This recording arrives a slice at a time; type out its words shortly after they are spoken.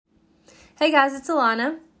Hey guys, it's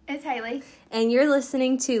Alana. It's Haley. And you're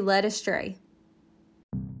listening to Led Astray.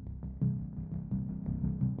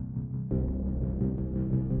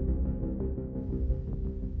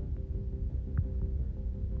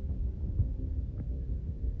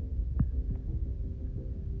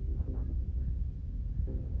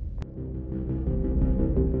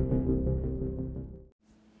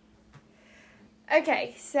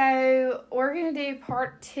 Okay, so we're going to do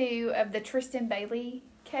part 2 of the Tristyn Bailey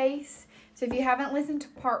case. So if you haven't listened to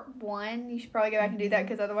part 1, you should probably go back and do that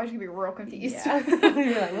because otherwise you're going to be real confused. Yeah.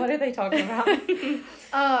 You're like, what are they talking about?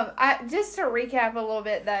 Just to recap a little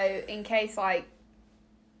bit, though, in case,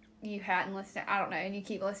 you hadn't listened to, I don't know, and you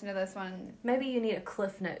keep listening to this one. Maybe you need a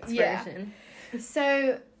Cliff Notes version.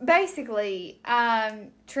 So, basically,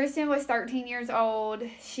 Tristyn was 13 years old.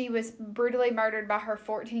 She was brutally murdered by her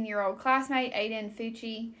 14-year-old classmate, Aiden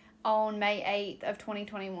Fucci, on May 8th of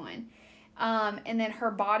 2021. And then her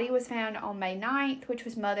body was found on May 9th, which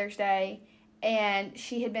was Mother's Day, and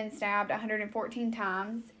she had been stabbed 114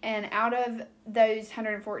 times. And out of those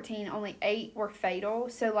 114, only 8 were fatal.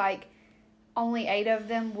 So, only 8 of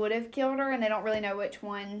them would have killed her, and they don't really know which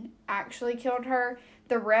one actually killed her.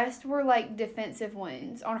 The rest were, defensive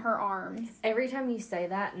wounds on her arms. Every time you say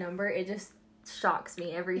that number, it just shocks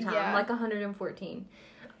me every time. Yeah. 114.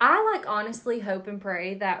 I, honestly hope and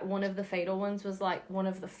pray that one of the fatal ones was, one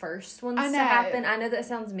of the first ones to happen. I know that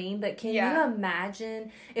sounds mean, but can you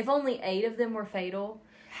imagine if only 8 of them were fatal?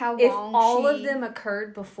 How long if all of them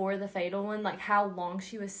occurred before the fatal one, how long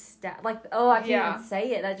she was stabbed. I can't even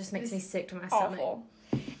say it. That just makes me sick to my stomach.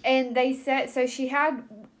 And they said, so she had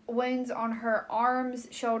wounds on her arms,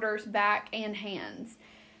 shoulders, back, and hands.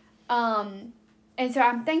 And so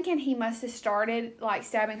I'm thinking he must have started,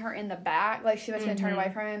 stabbing her in the back. She must have turned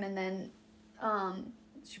away from him, and then,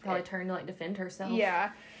 she probably turned to, defend herself.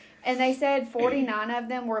 Yeah. And they said 49 of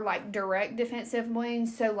them were, direct defensive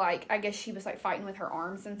wounds. So, I guess she was, fighting with her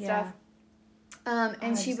arms and stuff.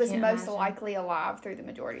 And she was most likely alive through the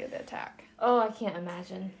majority of the attack. Oh, I can't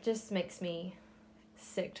imagine. Just makes me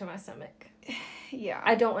sick to my stomach. Yeah.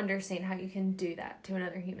 I don't understand how you can do that to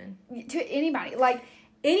another human. To anybody.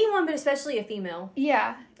 Anyone, but especially a female.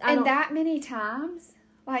 Yeah. And that many times?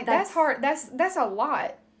 That's hard. That's a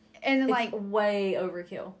lot. And, it's way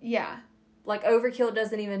overkill. Yeah. Overkill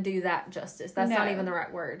doesn't even do that justice. That's not even the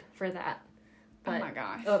right word for that. But, oh, my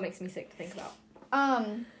gosh. Oh, it makes me sick to think about.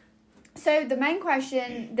 So, the main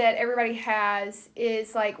question that everybody has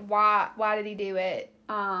is, why did he do it?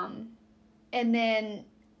 And then,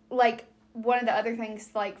 one of the other things,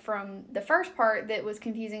 from the first part that was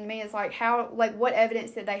confusing to me is, how, what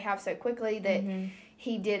evidence did they have so quickly that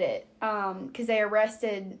he did it? Because they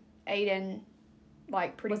arrested Aiden,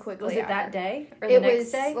 pretty quickly. Was it that day? Or the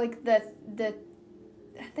next day?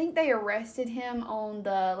 I think they arrested him on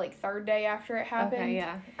the, 3rd day after it happened. Okay,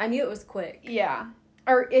 yeah. I knew it was quick. Yeah.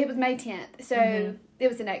 Or it was May 10th, so it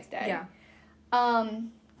was the next day. Yeah.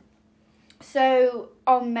 So,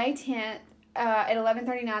 on May 10th, at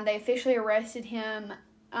 11:39, they officially arrested him,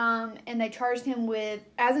 and they charged him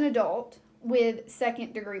as an adult, with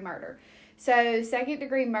second-degree murder. So,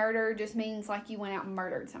 second-degree murder just means, you went out and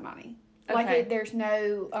murdered somebody. Okay. There's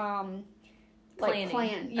no,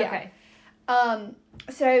 plan. Yeah. Okay.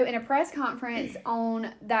 So, in a press conference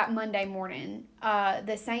on that Monday morning,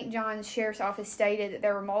 the St. John's Sheriff's Office stated that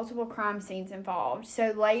there were multiple crime scenes involved.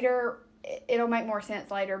 So, later, it'll make more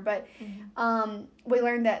sense later, but we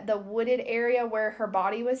learned that the wooded area where her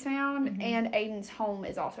body was found and Aiden's home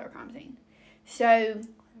is also a crime scene. So,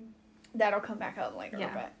 that'll come back up later.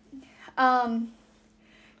 Yeah. But,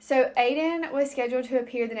 so, Aiden was scheduled to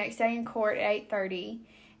appear the next day in court at 8:30,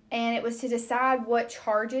 and it was to decide what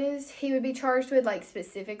charges he would be charged with,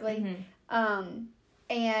 specifically,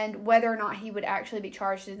 and whether or not he would actually be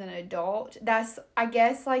charged as an adult. That's, I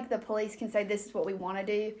guess, the police can say, this is what we want to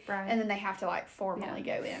do, right. And then they have to, formally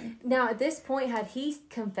go in. Now, at this point, had he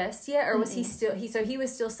confessed yet, or was he still, so he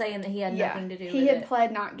was still saying that he had nothing to do with it? He had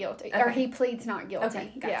pled not guilty, or he pleads not guilty.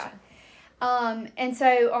 Okay, gotcha. Yeah. And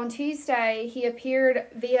so on Tuesday, he appeared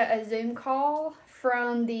via a Zoom call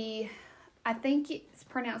from I think it's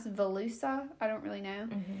pronounced Volusia, I don't really know,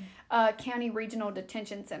 County Regional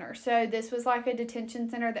Detention Center. So this was a detention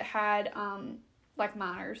center that had,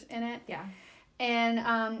 minors in it. Yeah.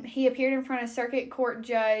 And he appeared in front of Circuit Court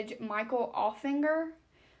Judge Michael Offinger,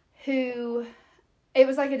 who, it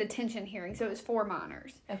was a detention hearing, so it was for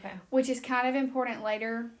minors. Okay. Which is kind of important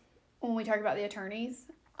later when we talk about the attorneys.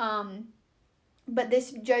 But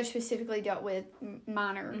this judge specifically dealt with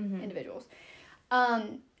minor individuals.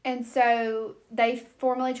 And so they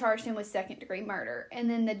formally charged him with second-degree murder. And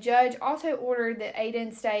then the judge also ordered that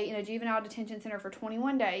Aiden stay in a juvenile detention center for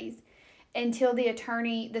 21 days until the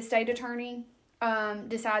state attorney,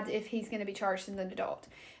 decides if he's going to be charged as an adult.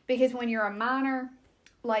 Because when you're a minor,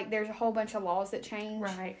 like, there's a whole bunch of laws that change.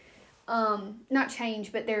 Right. Not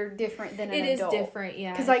change, but they're different than an adult. It is different,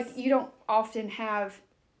 yeah. Because, like, you don't often have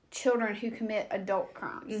children who commit adult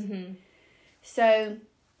crimes. Mm-hmm. So,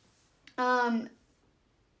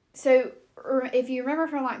 if you remember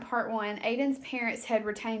from, like, part 1, Aiden's parents had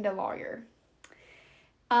retained a lawyer.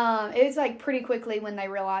 It was, like, pretty quickly when they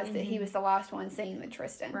realized that he was the last one seen with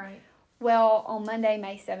Tristyn. Right. Well, on Monday,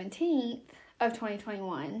 May 17th of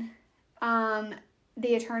 2021,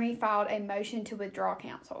 the attorney filed a motion to withdraw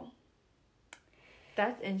counsel.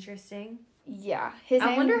 That's interesting. Yeah.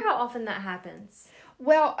 I wonder how often that happens.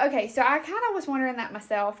 Well, okay, so I kind of was wondering that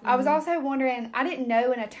myself. Mm-hmm. I was also wondering, I didn't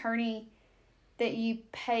know an attorney that you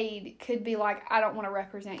paid could be like, I don't want to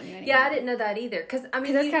represent you anymore. Yeah, I didn't know that either. Because, I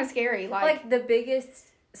mean, that's kind of scary. Like,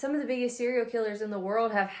 some of the biggest serial killers in the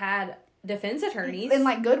world have had defense attorneys. And,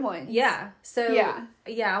 like, good ones. Yeah. So,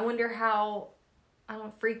 yeah, I wonder how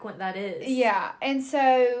frequent that is. Yeah. And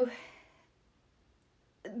so,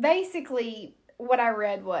 basically, what I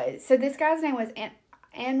read was, so this guy's name was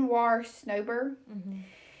Anwar Snober.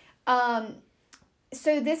 Mm-hmm.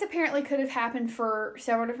 So this apparently could have happened for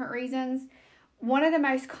several different reasons. One of the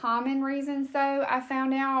most common reasons, though, I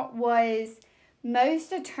found out was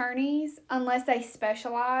most attorneys, unless they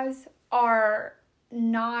specialize, are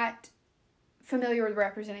not familiar with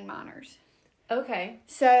representing minors. Okay.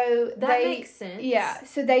 So that makes sense. Yeah.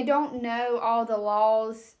 So they don't know all the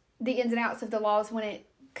laws, the ins and outs of the laws when it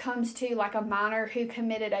comes to, like, a minor who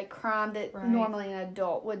committed a crime that normally an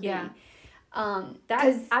adult would be.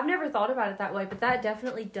 I've never thought about it that way, but that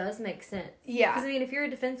definitely does make sense. Yeah. Because, I mean, if you're a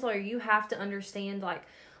defense lawyer, you have to understand, like,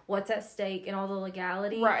 what's at stake and all the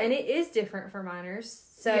legality. Right. And it is different for minors.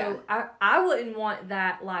 So I wouldn't want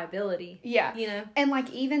that liability. Yeah. You know? And, like,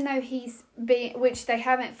 even though he's being, which they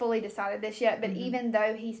haven't fully decided this yet, but even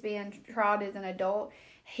though he's being tried as an adult,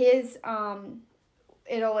 his,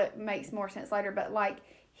 it makes more sense later, but, like,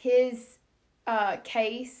 his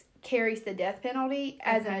case carries the death penalty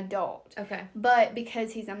as an adult. Okay. But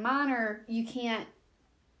because he's a minor, you can't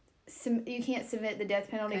submit the death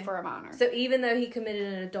penalty for a minor. So even though he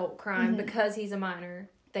committed an adult crime, because he's a minor,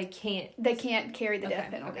 they can't carry the death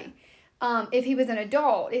penalty. Okay. If he was an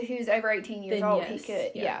adult, if he was over 18 years old, he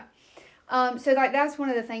could. Yeah. So, like, that's one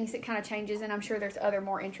of the things that kind of changes, and I'm sure there's other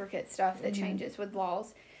more intricate stuff that changes with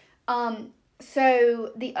laws.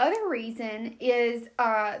 So the other reason is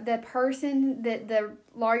the person that the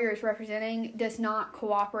lawyer is representing does not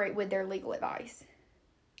cooperate with their legal advice.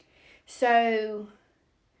 So,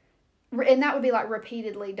 and that would be, like,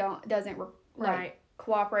 repeatedly doesn't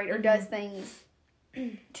cooperate or does things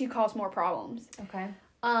to cause more problems. Okay.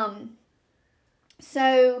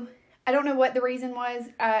 So I don't know what the reason was.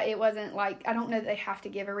 It wasn't, like, I don't know that they have to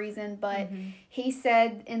give a reason, but he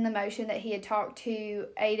said in the motion that he had talked to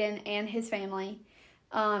Aiden and his family,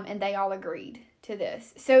 and they all agreed to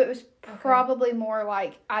this. So it was probably more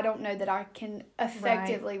like, I don't know that I can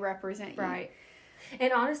effectively represent you. Right.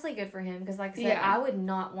 And honestly, good for him, because, like I said, I would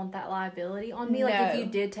not want that liability on me. No. Like, if you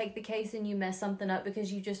did take the case and you messed something up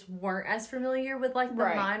because you just weren't as familiar with, like, the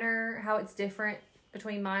minor, how it's different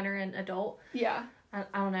between minor and adult. Yeah. I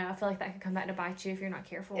don't know. I feel like that could come back to bite you if you're not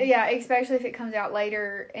careful. Yeah, especially if it comes out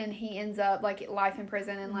later and he ends up, like, life in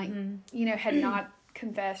prison and, like, you know, had not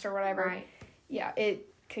confessed or whatever. Right. Yeah, it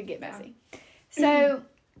could get messy. So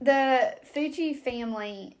the Fucci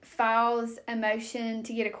family files a motion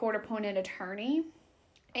to get a court-appointed attorney,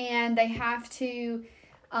 and they have to,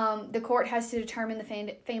 the court has to determine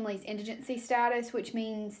the family's indigency status, which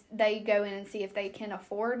means they go in and see if they can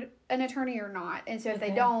afford an attorney or not. And so if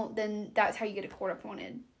they don't, then that's how you get a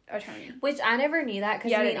court-appointed attorney. Which I never knew that,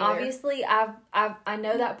 because, I mean, obviously, I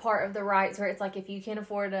know that part of the rights where it's like, if you can't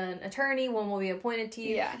afford an attorney, one will be appointed to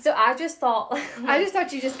you. Yeah. So I just thought... like, I just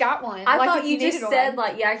thought you just got one. I thought you just said,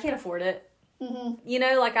 like, yeah, I can't afford it. Mm-hmm. You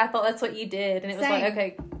know, like, I thought that's what you did, and it was like,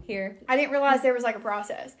 okay, here. I didn't realize there was, like, a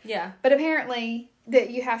process. Yeah. But apparently...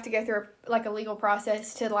 that you have to go through, like, a legal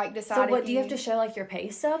process to, like, decide. So what, do you have to show, like, your pay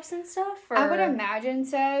stubs and stuff? Or? I would imagine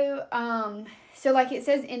so. So, like, it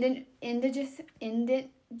says indigency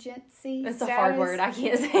That's status. A hard word. I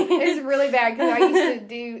can't say it. It's really bad, because I used to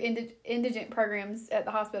do indigent programs at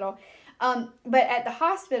the hospital. But at the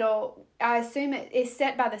hospital, I assume it is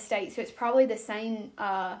set by the state, so it's probably the same,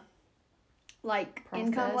 like, process,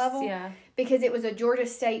 income level. Yeah. Because it was a Georgia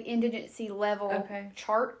State indigency level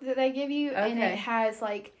chart that they give you. And it has,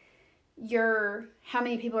 like, how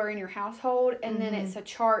many people are in your household, and then it's a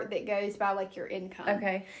chart that goes by, like, your income.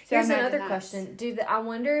 Okay. So here's another question. I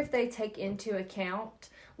wonder if they take into account,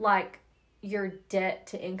 like, your debt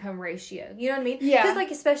to income ratio. You know what I mean? Yeah. Because, like,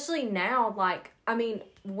 especially now, like, I mean,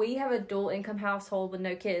 we have a dual income household with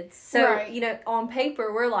no kids. So, right. you know, on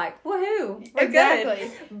paper, we're like, woohoo, we're exactly.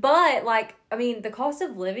 good. But, like, I mean, the cost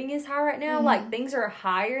of living is high right now. Mm-hmm. Like, things are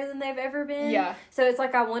higher than they've ever been. Yeah. So, it's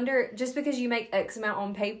like, I wonder, just because you make X amount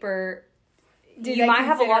on paper, you might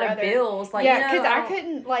have a lot of bills. Like, yeah, because I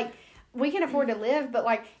couldn't, like, we can afford to live, but,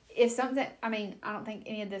 like, if something, I mean, I don't think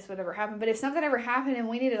any of this would ever happen, but if something ever happened and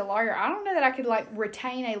we needed a lawyer, I don't know that I could, like,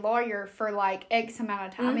 retain a lawyer for, like, X amount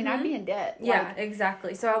of time. I mean, I'd be in debt. Yeah, like,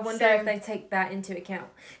 exactly. So I wonder if they take that into account.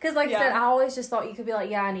 Because, like I said, I always just thought you could be like,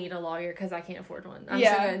 yeah, I need a lawyer because I can't afford one. I'm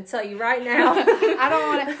just going to tell you right now. I don't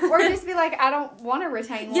want to, or just be like, I don't want to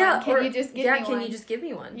retain one. Yeah, can you just give me one? Yeah, can you just give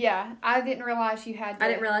me one? Yeah, I didn't realize you had to. I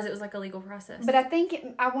didn't realize it was, like, a legal process. But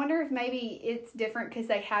I wonder if maybe it's different because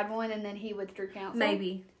they had one and then he withdrew counsel.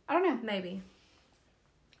 Maybe. I don't know. Maybe.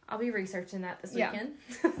 I'll be researching that this weekend.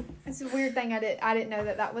 It's a weird thing. I didn't know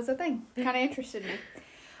that was a thing. Kind of interested me.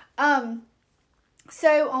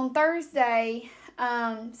 So on Thursday,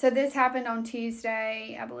 so this happened on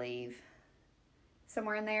Tuesday, I believe,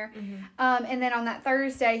 somewhere in there. Mm-hmm. And then on that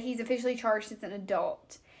Thursday, he's officially charged as an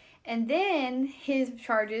adult. And then his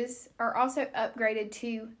charges are also upgraded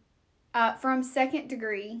to from second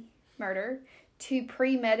degree murder to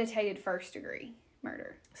premeditated first degree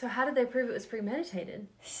murder. So how did they prove it was premeditated?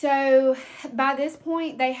 So by this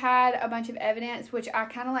point, they had a bunch of evidence, which I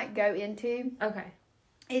kind of like go into. Okay.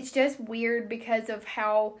 It's just weird because of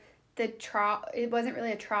how the trial, it wasn't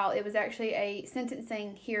really a trial. It was actually a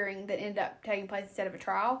sentencing hearing that ended up taking place instead of a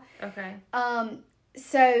trial. Okay.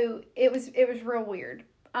 So it was real weird.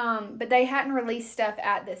 But they hadn't released stuff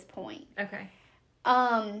at this point. Okay.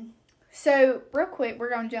 So, real quick, we're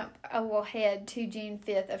going to jump a little ahead to June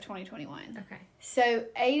 5th of 2021. Okay. So,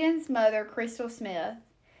 Aiden's mother, Crystal Smith,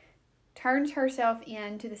 turns herself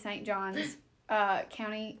in to the St. John's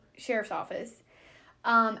County Sheriff's Office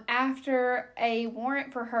after a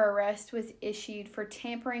warrant for her arrest was issued for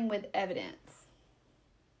tampering with evidence.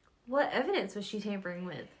 What evidence was she tampering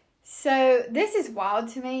with? So, this is wild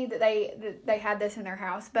to me that they had this in their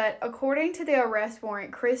house, but according to the arrest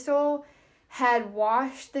warrant, Crystal had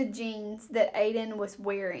washed the jeans that Aiden was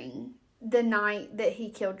wearing the night that he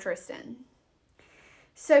killed Tristyn.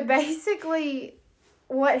 So basically,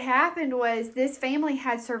 what happened was this family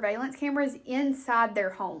had surveillance cameras inside their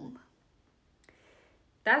home.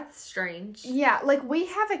 That's strange. Yeah, like we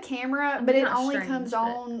have a camera, but it only comes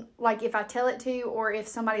on like if I tell it to or if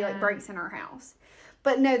somebody like breaks in our house.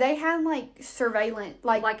 But no, they had like surveillance,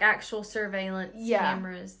 like actual surveillance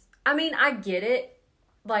cameras. I mean, I get it.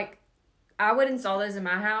 Like, I would install those in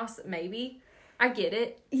my house, maybe. I get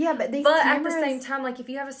it. Yeah, but cameras, at the same time, like, if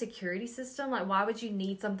you have a security system, like, why would you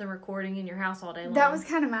need something recording in your house all day long? That was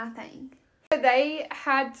kind of my thing. They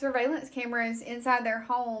had surveillance cameras inside their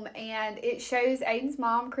home, and it shows Aiden's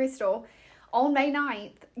mom, Crystal, on May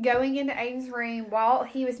 9th, going into Aiden's room while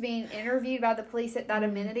he was being interviewed by the police at that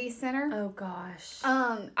amenities center. Oh, gosh.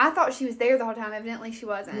 I thought she was there the whole time. Evidently, she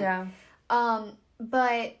wasn't. Yeah.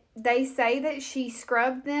 But they say that she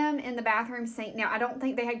scrubbed them in the bathroom sink. Now, I don't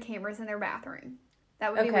think they had cameras in their bathroom.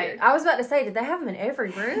 That would be weird. I was about to say, did they have them in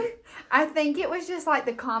every room? I think it was just like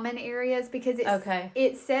the common areas because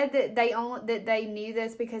it said that they knew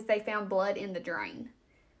this because they found blood in the drain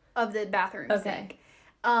of the bathroom sink.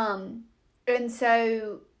 And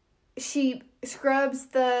so she scrubs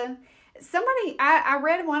I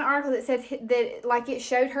read one article that said that, like, it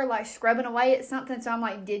showed her, like, scrubbing away at something. So I'm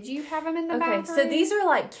like, did you have them in the bathroom? Okay, so these are,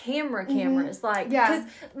 like, cameras. Mm-hmm. Like, because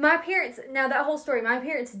my parents, now that whole story, my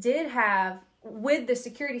parents did have, with the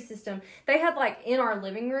security system, they had, like, in our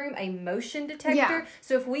living room, a motion detector. Yeah.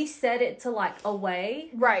 So if we set it to, like,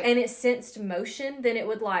 away, right, and it sensed motion, then it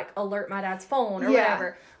would, like, alert my dad's phone or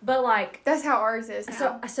whatever. But, like, that's how ours is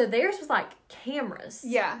now. So theirs was, like, cameras.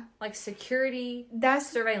 Yeah. Like, security, that's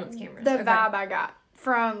surveillance cameras. The vibe I got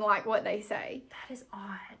from, like, what they say. That is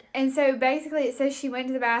odd. And so, basically, it says she went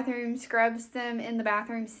to the bathroom, scrubs them in the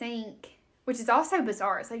bathroom sink, which is also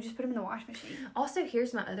bizarre. It's like, just put them in the wash machine. Also,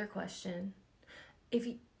 here's my other question. If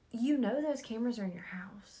you know those cameras are in your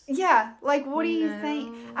house. Yeah. Like, what do you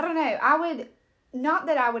think? I don't know. Not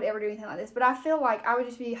that I would ever do anything like this, but I feel like I would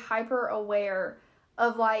just be hyper aware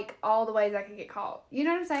of, like, all the ways I could get caught. You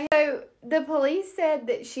know what I'm saying? So, the police said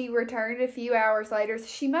that she returned a few hours later. So,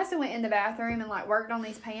 she must have went in the bathroom and, like, worked on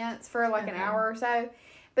these pants for, like, an hour or so.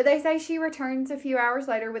 But they say she returns a few hours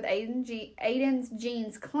later with Aiden's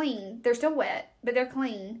jeans clean. They're still wet, but they're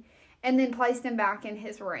clean. And then placed them back in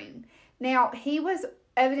his room. Now, he was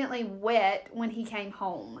evidently wet when he came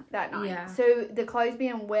home that night. Yeah. So, the clothes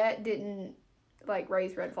being wet didn't like,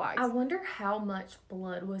 raise red flags. I wonder how much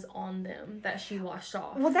blood was on them that she washed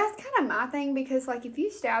off. Well, that's kind of my thing, because, like, if you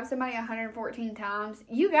stab somebody 114 times,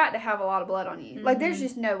 you got to have a lot of blood on you. Like, there's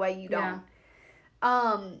just no way you don't.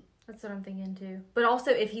 That's what I'm thinking, too. But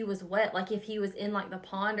also, if he was wet, like, if he was in, like, the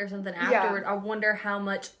pond or something afterward, I wonder how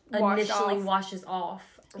much initially washes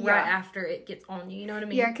off right after it gets on you. You know what I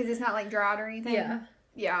mean? Yeah, because it's not, like, dried or anything.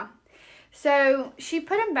 Yeah. So, she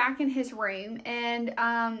put him back in his room, and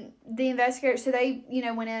the investigators, so they,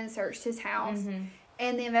 went in and searched his house,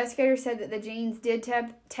 and the investigator said that the jeans did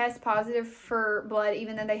test positive for blood,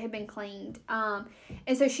 even though they had been cleaned.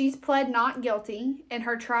 And so, she's pled not guilty, and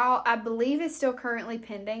her trial, I believe, is still currently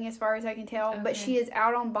pending, as far as I can tell, but she is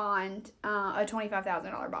out on bond, a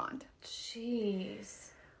 $25,000 bond. Jeez.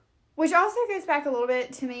 Which also goes back a little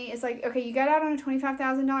bit to me. It's like, okay, you got out on a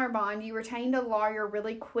 $25,000 bond. You retained a lawyer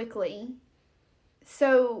really quickly.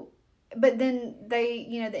 So, but then they,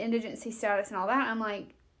 the indigency status and all that. I'm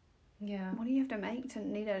like, what do you have to make to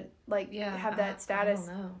need a, have that status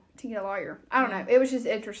to get a lawyer? I don't know. It was just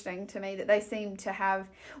interesting to me that they seem to have,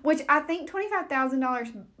 which I think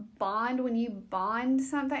 $25,000 bond, when you bond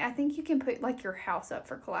something, I think you can put, like, your house up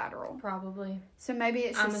for collateral. Probably. So maybe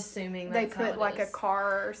it's just, I'm assuming they put, like, a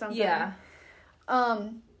car or something. Yeah.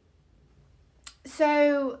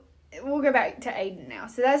 So, we'll go back to Aiden now.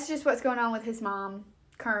 So, that's just what's going on with his mom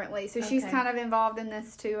currently. So, she's kind of involved in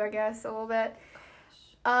this, too, I guess, a little bit.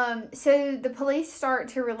 So the police start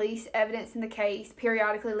to release evidence in the case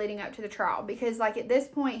periodically leading up to the trial, because, like, at this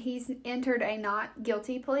point he's entered a not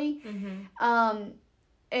guilty plea.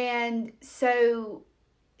 And so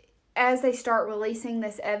as they start releasing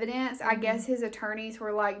this evidence, I guess his attorneys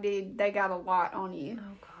were like, dude, they got a lot on you.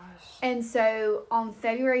 Oh gosh. And so on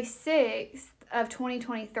February 6th of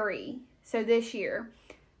 2023, so this year,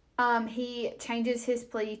 he changes his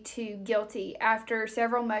plea to guilty after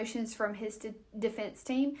several motions from his defense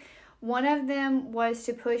team. One of them was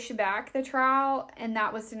to push back the trial, and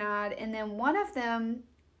that was denied. And then one of them,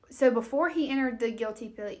 so before he entered the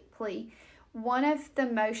guilty plea, one of the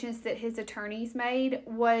motions that his attorneys made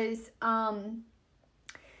was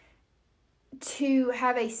to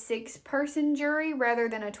have a 6-person jury rather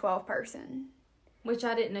than a 12-person. Which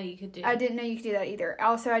I didn't know you could do. I didn't know you could do that either.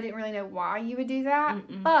 Also, I didn't really know why you would do that.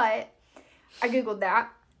 But I Googled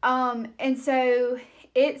that. And so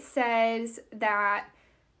it says that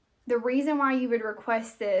the reason why you would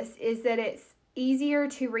request this is that it's easier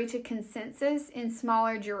to reach a consensus in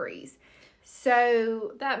smaller juries.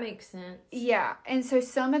 So that makes sense. Yeah. And so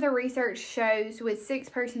some of the research shows with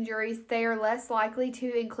 6-person juries, they are less likely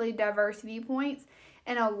to include diverse viewpoints.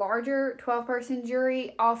 And a larger 12-person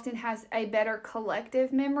jury often has a better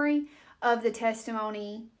collective memory of the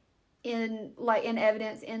testimony in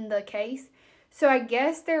evidence in the case. So I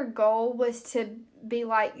guess their goal was to be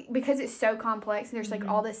like, because it's so complex and there's like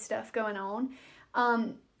all this stuff going on,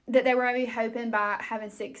 that they were maybe hoping by having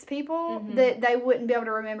 6 people that they wouldn't be able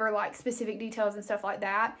to remember like specific details and stuff like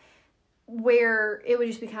that, where it would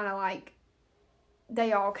just be kind of like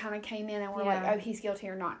they all kind of came in and were like, oh, he's guilty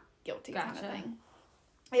or not guilty kind of thing.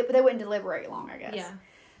 They wouldn't deliberate long, I guess. Yeah.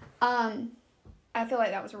 I feel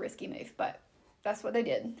like that was a risky move, but that's what they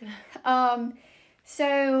did.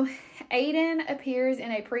 So Aiden appears in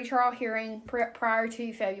a pretrial hearing prior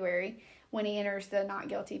to February when he enters the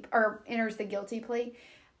guilty plea.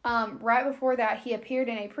 Right before that, he appeared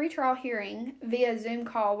in a pretrial hearing via Zoom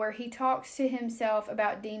call where he talks to himself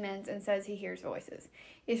about demons and says he hears voices.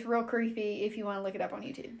 It's real creepy if you want to look it up on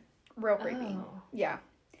YouTube. Real creepy. Oh. Yeah.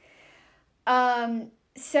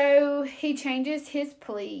 So he changes his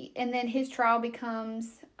plea, and then his trial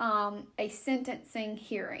becomes a sentencing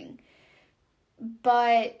hearing.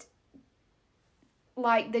 But,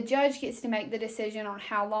 like, the judge gets to make the decision on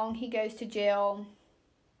how long he goes to jail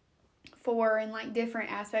for and, like,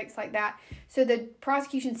 different aspects like that. So the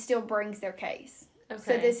prosecution still brings their case. Okay.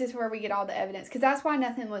 So this is where we get all the evidence. Because that's why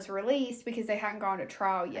nothing was released, because they hadn't gone to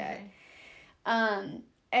trial yet. Okay.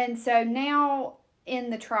 And so now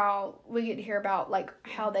in the trial, we get to hear about, like,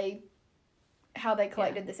 how they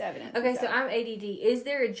collected this evidence. Okay, so I'm ADD. Is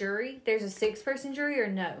there a jury? There's a 6-person jury or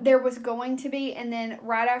no? There was going to be, and then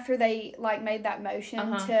right after they, like, made that motion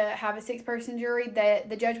to have a 6-person jury,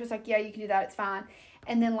 the judge was like, yeah, you can do that, it's fine.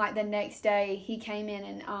 And then, like, the next day, he came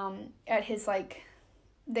in and, at his, like,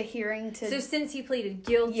 the hearing to... So since he pleaded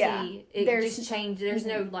guilty, it just changed. There's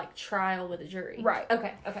no, like, trial with a jury. Right.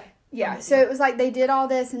 Okay. Yeah, so it was like they did all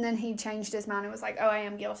this, and then he changed his mind and was like, oh, I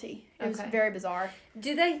am guilty. It was very bizarre.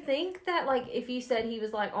 Do they think that, like, if you said he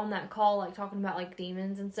was, like, on that call, like, talking about, like,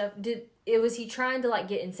 demons and stuff, was he trying to, like,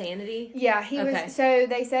 get insanity? Yeah, he was. So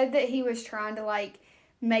they said that he was trying to, like,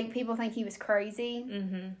 make people think he was crazy.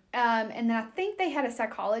 Mm-hmm. And then I think they had a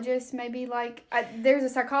psychologist, maybe there's a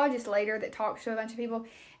psychologist later that talks to a bunch of people,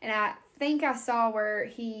 and I think I saw where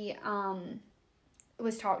he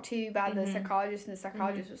was talked to by the psychologist, and the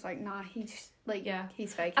psychologist was like, nah, he's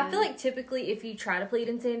he's faking. I feel like typically if you try to plead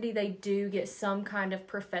insanity, they do get some kind of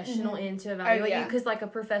professional in to evaluate you, because like a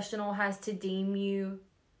professional has to deem you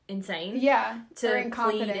insane. Yeah. To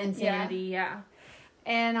plead insanity,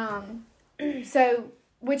 And so,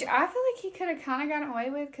 which I feel like he could have kind of gotten away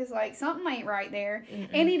with, because like something ain't right there.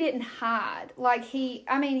 And he didn't hide. Like he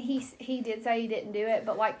did say he didn't do it,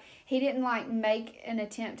 but like he didn't like make an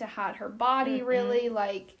attempt to hide her body really.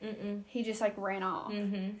 Like he just like ran off.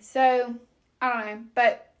 So I don't know,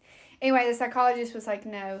 but anyway, the psychologist was like,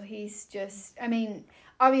 no, he's just, I mean,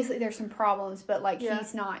 obviously there's some problems, but like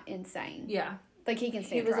he's not insane. Yeah. Like he can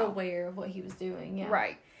stand He was trial. aware of what he was doing. Yeah.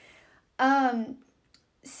 Right.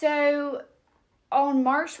 So on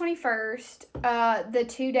March 21st, the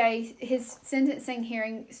 2 days, his sentencing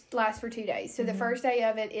hearing lasts for 2 days. So the first day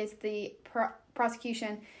of it is the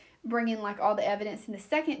prosecution bringing like all the evidence, and the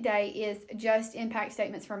second day is just impact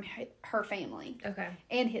statements from her family. Okay.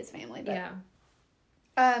 And his family. But, yeah.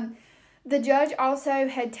 The judge also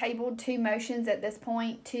had tabled 2 motions at this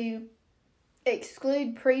point to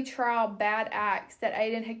exclude pretrial bad acts that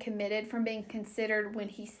Aiden had committed from being considered when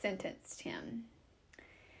he sentenced him.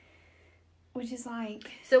 Which is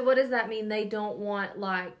like... So what does that mean? They don't want,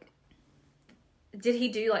 like... Did he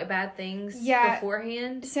do, like, bad things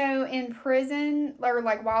beforehand? So, in prison, or,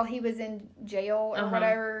 like, while he was in jail or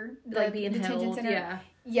whatever, the like being detention held, center.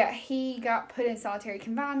 Yeah, he got put in solitary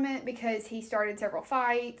confinement because he started several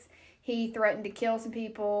fights. He threatened to kill some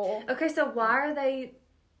people. Okay, so why do they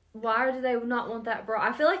not want that brought?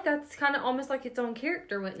 I feel like that's kind of almost like its own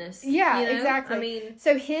character witness. Yeah, you know? exactly. I mean...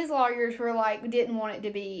 So, his lawyers were, like, didn't want it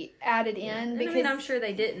to be added in. Because, I mean, I'm sure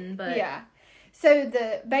they didn't, but... Yeah. So,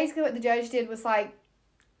 basically what the judge did was, like,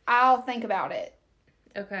 I'll think about it.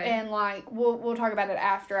 Okay. And, like, we'll talk about it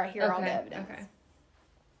after I hear all the evidence. Okay.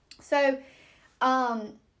 So,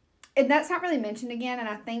 and that's not really mentioned again, and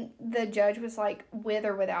I think the judge was like, with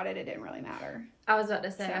or without it, it didn't really matter. I was about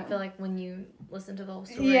to say, I feel like when you listen to the whole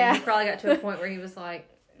story, he probably got to a point where he was like,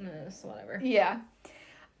 it's whatever. Yeah.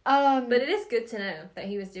 But it is good to know that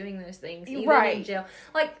he was doing those things, even in jail.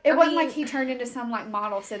 Like, it wasn't like he turned into some, like,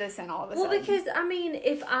 model citizen all of a sudden. Well, because, I mean,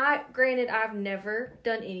 granted, I've never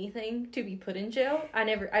done anything to be put in jail. I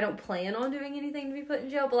don't plan on doing anything to be put in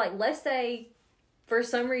jail, but, like, let's say, for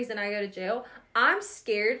some reason I go to jail, I'm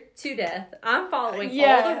scared to death. I'm following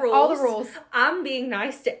all the rules. I'm being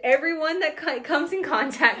nice to everyone that comes in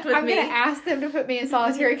contact with me. I'm going to ask them to put me in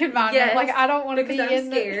solitary confinement. Yes, like, I don't want to be I'm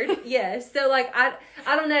scared. Yes. So, like, I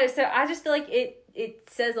don't know. So, I just feel like it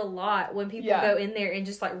says a lot when people go in there and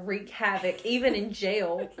just, like, wreak havoc, even in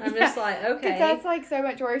jail. I'm just like, okay. Because that's, like, so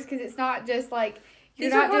much worse, because it's not just, like...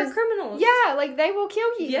 These are hard criminals. Yeah, like, they will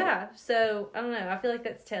kill you. Yeah. So, I don't know. I feel like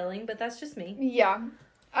that's telling, but that's just me. Yeah.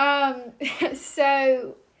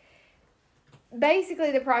 So,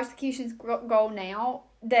 basically the prosecution's goal now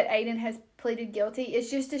that Aiden has pleaded guilty is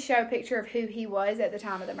just to show a picture of who he was at the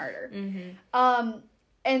time of the murder.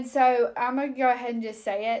 And so, I'm going to go ahead and just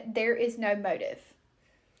say it. There is no motive.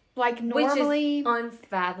 Like, normally... Which is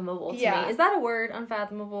unfathomable to me. Is that a word,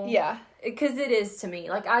 unfathomable? Yeah. Because it is to me.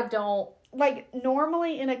 Like, I don't... Like,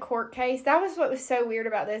 normally in a court case, that was what was so weird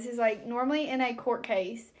about this, is, like, normally in a court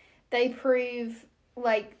case, they prove,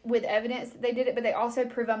 like, with evidence that they did it, but they also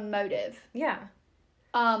prove a motive. Yeah.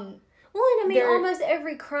 Well, and I mean, almost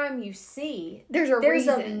every crime you see, there's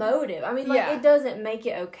a motive. I mean, like, it doesn't make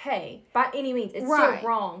it okay by any means. It's still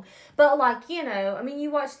wrong. But, like, you know, I mean,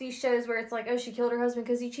 you watch these shows where it's like, oh, she killed her husband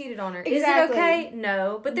because he cheated on her. Exactly. Is it okay?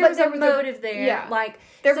 No. But there was a motive there. Yeah. Like,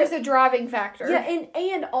 there was a driving factor. Yeah,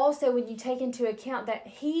 and also when you take into account that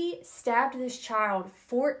he stabbed this child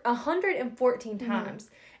 114 times.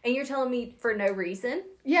 And you're telling me for no reason?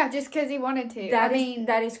 Yeah, just because he wanted to.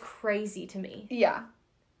 That is crazy to me. Yeah.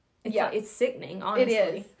 Like, it's sickening, honestly.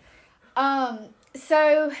 It is.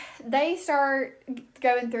 So they start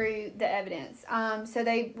going through the evidence. So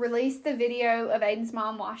they released the video of Aiden's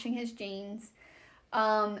mom washing his jeans.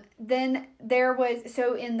 Then there was,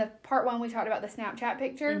 so in the part 1 we talked about the Snapchat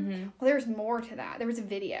picture. Well, there's more to that. There was a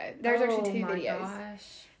video. There's actually 2 videos.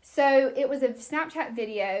 Gosh. So it was a Snapchat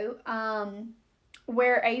video,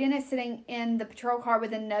 where Aiden is sitting in the patrol car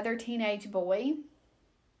with another teenage boy.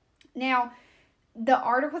 Now, the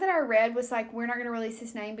article that I read was like, we're not going to release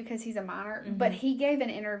his name because he's a minor, but he gave an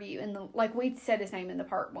interview like, we said his name in the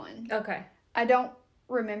part 1. Okay. I don't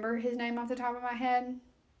remember his name off the top of my head.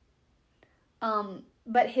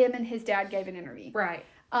 But him and his dad gave an interview. Right.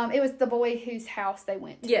 It was the boy whose house they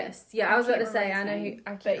went to. Yes. Yeah, I was about to say,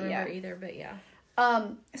 I can't remember either, but yeah.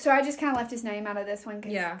 So I just kind of left his name out of this one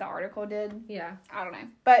because the article did. Yeah. I don't know.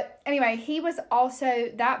 But anyway,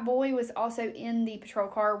 that boy was also in the patrol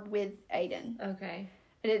car with Aiden. Okay.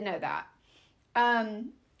 I didn't know that.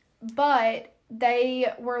 But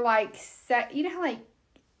they were like, you know how like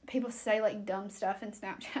people say like dumb stuff in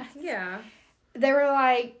Snapchat? Yeah. They were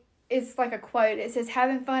like, it's like a quote. It says,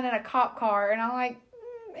 having fun in a cop car. And I'm like,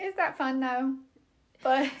 is that fun though?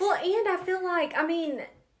 But. Well, and I feel like, I mean,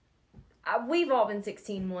 we've all been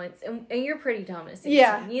 16 once, and you're pretty dumb at 16.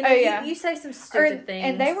 Yeah. You know, you say some stupid things.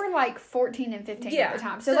 And they were like 14 and 15 at the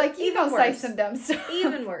time. So like, you don't say some dumb stuff.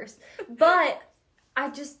 Even worse. But I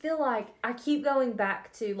just feel like I keep going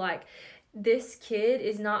back to like, this kid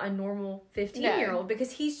is not a normal 15-year-old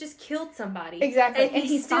because he's just killed somebody. Exactly. And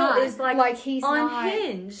he still is like he's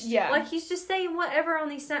unhinged. Yeah. Like he's just saying whatever on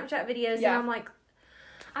these Snapchat videos, and I'm like,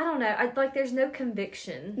 I don't know. There's no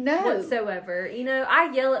conviction whatsoever. You know, I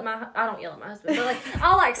don't yell at my husband, but like,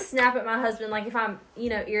 I'll like snap at my husband, like if I'm,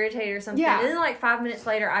 irritated or something. Yeah. And then like 5 minutes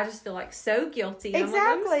later, I just feel like so guilty. Exactly.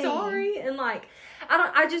 I'm like, I'm sorry. And like,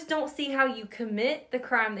 I just don't see how you commit the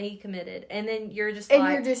crime that he committed. And then you're just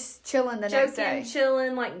you're just chilling the next day.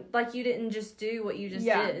 Chilling, like you didn't just do what you just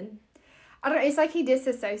did. I don't know. It's like he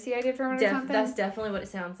disassociated from it or something. That's definitely what it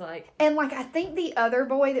sounds like. And, like, I think the other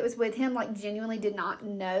boy that was with him, like, genuinely did not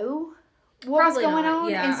know what was going on.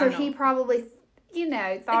 Yeah, and so he probably,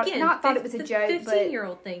 thought it was a joke.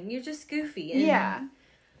 15-year-old thing. You're just goofy. Yeah.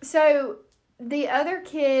 So, the other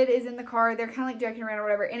kid is in the car. They're kind of, like, joking around or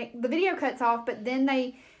whatever. And the video cuts off, but then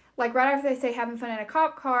they, like, right after they say having fun in a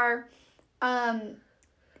cop car,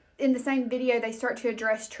 in the same video, they start to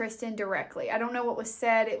address Tristyn directly. I don't know what was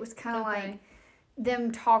said. It was kind of like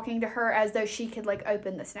them talking to her as though she could, like,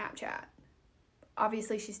 open the Snapchat.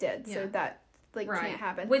 Obviously, she's dead, so that, like, can't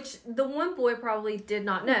happen. Which the one boy probably did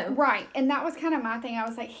not know. Right, and that was kind of my thing. I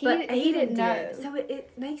was like, he didn't know. So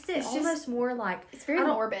it makes it almost more like... It's very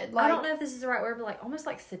morbid. Like, I don't know if this is the right word, but, like, almost,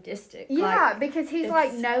 like, sadistic. Yeah, like, because he's,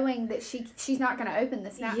 like, knowing that she's not going to open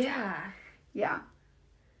the Snapchat. Yeah.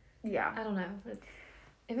 I don't know.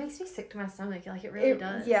 It makes me sick to my stomach. Like, it really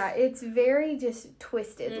does. Yeah, it's very just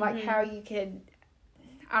twisted. Mm-hmm. Like, how you could...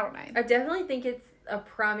 I don't know. I definitely think it's a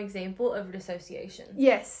prime example of dissociation.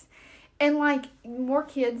 Yes. And, like, more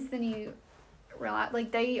kids than you realize.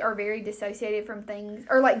 Like, they are very dissociated from things.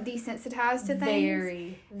 Or, like, desensitized to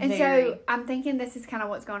things. And so, I'm thinking this is kind of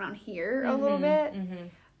what's going on here a little bit.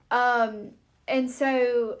 Mm-hmm. And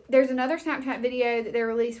so, there's another Snapchat video that they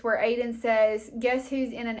released where Aiden says, "Guess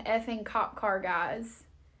who's in an effing cop car, guys?"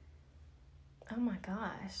 Oh my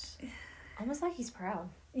gosh. Almost like he's proud.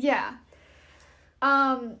 Yeah.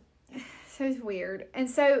 So it's weird. And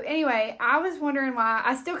so, anyway, I was wondering why.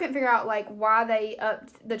 I still couldn't figure out, like, why they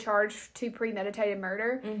upped the charge to premeditated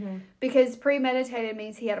murder. Mm-hmm. Because premeditated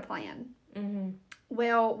means he had a plan. Mm-hmm.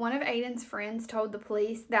 Well, one of Aiden's friends told the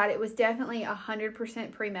police that it was definitely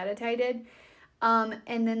 100% premeditated.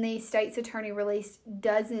 And then the state's attorney released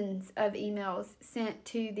dozens of emails sent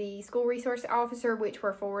to the school resource officer, which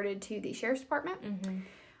were forwarded to the sheriff's department.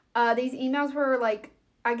 Mm-hmm. These emails were, like,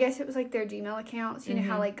 I guess it was, like, their Gmail accounts. You know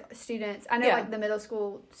how, like, students... I know, like, the middle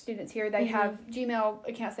school students here, they have Gmail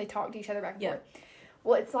accounts. They talk to each other back and forth.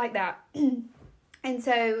 Well, it's like that. And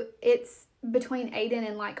so, it's between Aiden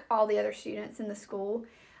and, like, all the other students in the school.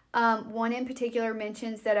 One in particular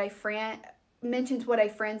mentions what a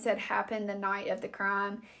friend said happened the night of the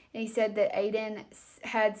crime. And he said that Aiden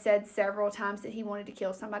had said several times that he wanted to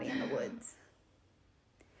kill somebody in the woods.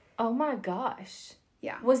 Oh, my gosh.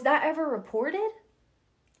 Yeah. Was that ever reported?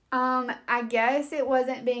 I guess it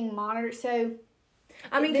wasn't being monitored, so...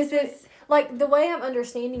 I mean, because it's... Like, the way I'm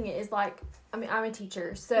understanding it is, like... I mean, I'm a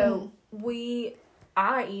teacher, so and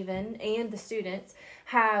the students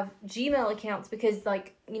have Gmail accounts because,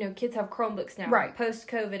 like, kids have Chromebooks now. Right.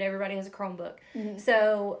 Post-COVID, everybody has a Chromebook. Mm-hmm.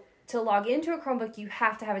 So, to log into a Chromebook, you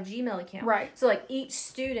have to have a Gmail account. Right. So, like, each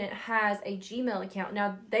student has a Gmail account.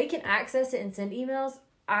 Now, they can access it and send emails.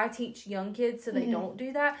 I teach young kids, so they don't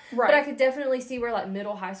do that. Right. But I could definitely see where, like,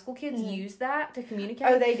 middle, high school kids use that to communicate.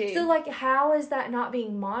 Oh, they do. So, like, how is that not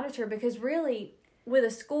being monitored? Because, really, with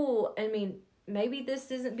a school, I mean, maybe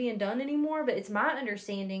this isn't being done anymore, but it's my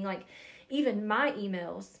understanding, like, even my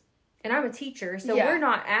emails, and I'm a teacher, so we're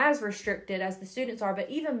not as restricted as the students are, but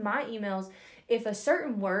even my emails, if a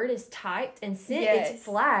certain word is typed and sent, it's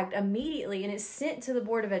flagged immediately, and it's sent to the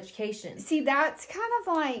Board of Education. See, that's kind of,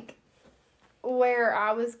 like... where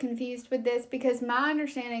I was confused with this, because my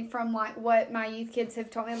understanding from, like, what my youth kids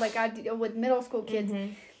have told me, like, I deal with middle school kids,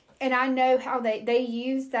 and I know how they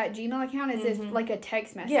use that Gmail account as if, like, a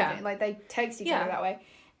text message. Yeah. Like, they text each other that way.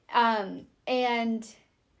 And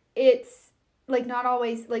it's, like, not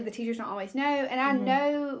always, like, the teachers don't always know. And I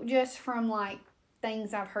know just from, like,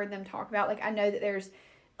 things I've heard them talk about, like, I know that there's,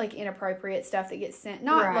 like, inappropriate stuff that gets sent.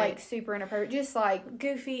 Not, like, super inappropriate, just, like...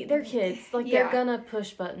 Goofy. They're kids. Like, they're gonna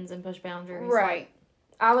push buttons and push boundaries. Right. Like,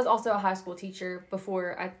 I was also a high school teacher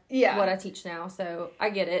before what I teach now, so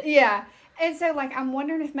I get it. Yeah. And so, like, I'm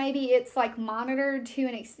wondering if maybe it's, like, monitored to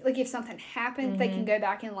an like, if something happens, they can go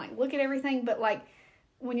back and, like, look at everything. But, like,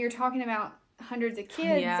 when you're talking about hundreds of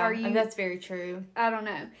kids, are you... that's very true. I don't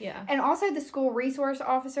know. Yeah. And also, the school resource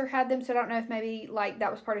officer had them, so I don't know if maybe, like,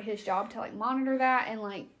 that was part of his job to, like, monitor that and,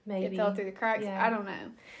 like, it fell through the cracks. Yeah. I don't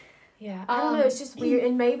know. Yeah, I don't know. It's just weird.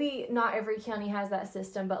 And maybe not every county has that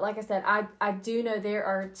system. But like I said, I do know there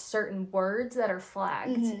are certain words that are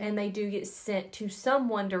flagged. And they do get sent to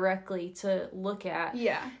someone directly to look at.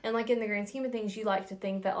 Yeah. And like in the grand scheme of things, you like to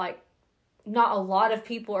think that like not a lot of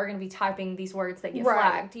people are going to be typing these words that get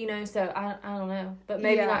flagged. You know, so I don't know. But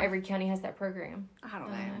maybe not every county has that program. I don't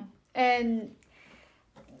know. And...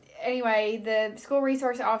 anyway, the school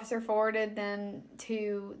resource officer forwarded them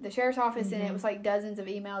to the sheriff's office, and it was, like, dozens of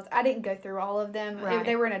emails. I didn't go through all of them.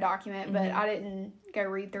 They were in a document, but I didn't go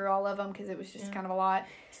read through all of them because it was just kind of a lot.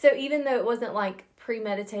 So even though it wasn't, like,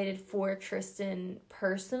 premeditated for Tristyn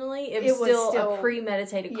personally, it was still a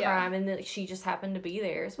premeditated crime, and that she just happened to be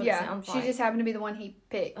there is what it sounds like. She just happened to be the one he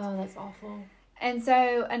picked. Oh, that's awful. And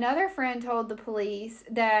so another friend told the police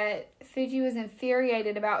that Fuji was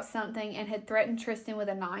infuriated about something and had threatened Tristyn with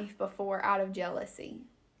a knife before out of jealousy,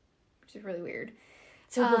 which is really weird.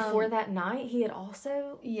 So before that night, he had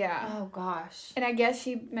also... Yeah. Oh, gosh. And I guess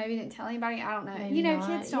she maybe didn't tell anybody. I don't know. Maybe you know, not.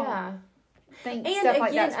 Kids don't think and stuff again,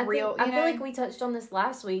 like that's real. I feel like we touched on this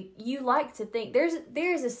last week. You like to think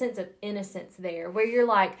there's a sense of innocence there where you're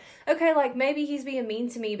like, okay, like maybe he's being mean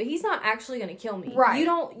to me, but he's not actually going to kill me. Right.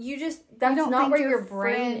 That's not where your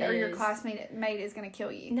brain is. Or your classmate is going to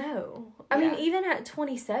kill you. No. I mean, even at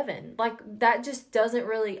 27, like that just doesn't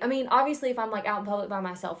really, I mean, obviously if I'm like out in public by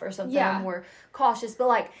myself or something, I'm more cautious, but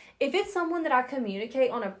like if it's someone that I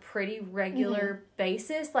communicate on a pretty regular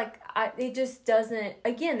basis, like it just doesn't,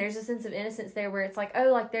 again, there's a sense of innocence there where it's like,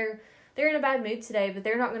 oh, like they're in a bad mood today, but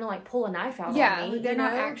they're not going to like pull a knife out on me. Yeah, they're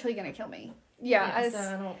not actually going to kill me. Yeah, so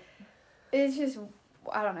I don't... It's just,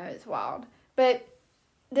 I don't know, it's wild. But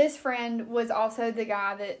this friend was also the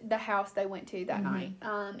guy that the house they went to that night.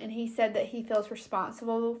 And he said that he feels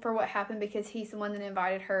responsible for what happened because he's the one that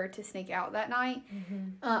invited her to sneak out that night,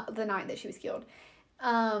 the night that she was killed.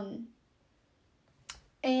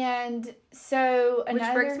 And so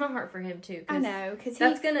which breaks my heart for him too. I know, because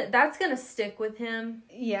that's gonna stick with him.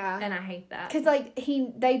 Yeah, and I hate that because like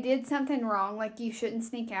they did something wrong. Like you shouldn't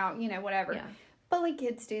sneak out, you know, whatever. Yeah. But like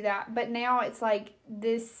kids do that. But now it's like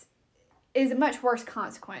this is a much worse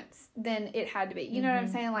consequence than it had to be. You know what I'm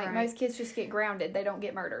saying? Like most kids just get grounded. They don't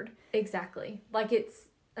get murdered. Exactly. Like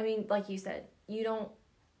I mean, like you said, you don't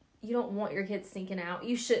want your kids sneaking out.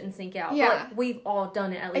 You shouldn't sneak out. Yeah. But like, we've all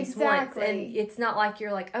done it at least once. And it's not like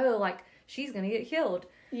you're like, oh, like, she's going to get killed.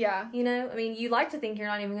 Yeah. You know? I mean, you like to think you're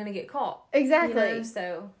not even going to get caught. Exactly. You know?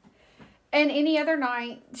 So. And any other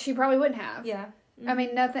night, she probably wouldn't have. Yeah. I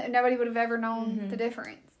mean, nobody would have ever known the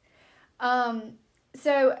difference.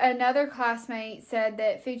 So another classmate said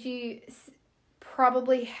that Fuji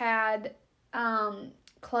probably had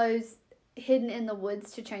clothes hidden in the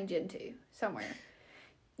woods to change into somewhere.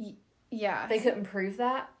 Yeah. They couldn't prove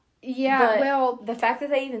that? Yeah, but well... the fact that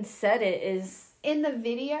they even said it is... In the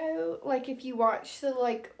video, like, if you watch the,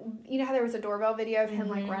 like... You know how there was a doorbell video of him,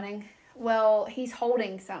 like, running? Well, he's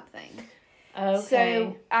holding something. Okay.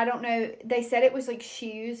 So, I don't know. They said it was, like,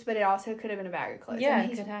 shoes, but it also could have been a bag of clothes. Yeah, I mean,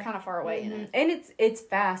 he's kind of far away in it. And it's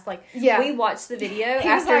fast. Like, we watched the video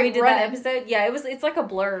after like we did running. that episode. Yeah, it's like a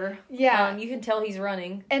blur. Yeah. You can tell he's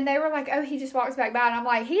running. And they were like, oh, he just walks back by. And I'm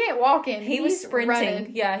like, he ain't walking. He was sprinting.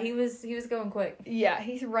 Running. Yeah, he was going quick. Yeah,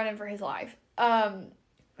 he's running for his life.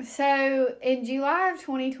 So, in July of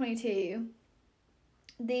 2022,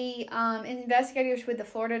 the investigators with the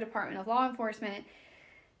Florida Department of Law Enforcement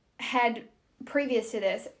had... previous to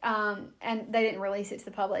this, and they didn't release it to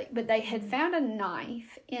the public, but they had found a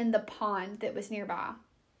knife in the pond that was nearby.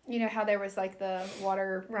 You know how there was, like, the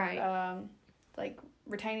water, like,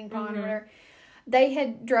 retaining pond or whatever? They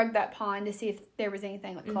had drugged that pond to see if there was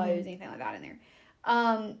anything, like, clothes, anything like that in there.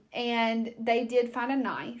 And they did find a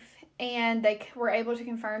knife, and they were able to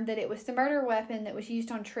confirm that it was the murder weapon that was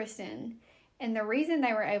used on Tristyn. And the reason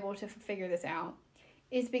they were able to figure this out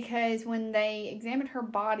is because when they examined her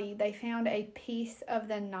body, they found a piece of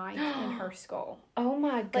the knife in her skull. Oh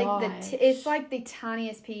my god! Like it's like the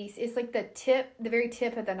tiniest piece. It's like the very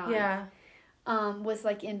tip of the knife. Yeah. Was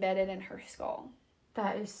like embedded in her skull.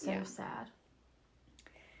 That is so sad.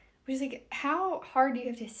 Which is like, how hard do you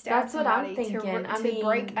have to stab somebody to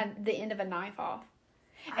break the end of a knife off?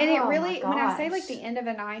 And it really, when I say like the end of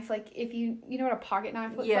a knife, like if you know what a pocket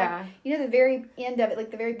knife looks like? You know the very end of it,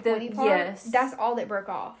 like the very pointy part? Yes. That's all that broke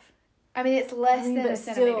off. I mean, it's less than a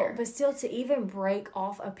centimeter. But still, to even break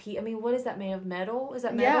off a piece, I mean, what is that made of? Metal? Is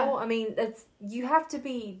that metal? I mean, you have to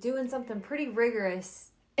be doing something pretty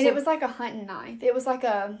rigorous. And it was like a hunting knife. It was like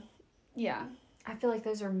a, I feel like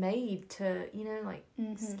those are made to, like,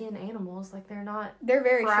 skin animals. Like, they're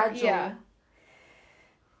very fragile. Yeah.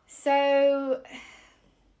 So,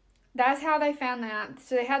 that's how they found that.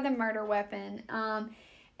 So, they had the murder weapon.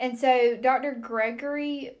 And so, Dr.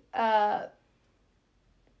 Gregory,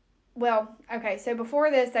 so before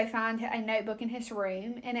this, they find a notebook in his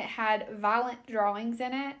room, and it had violent drawings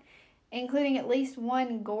in it, including at least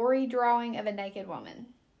one gory drawing of a naked woman.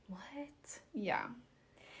 What? Yeah.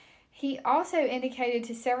 He also indicated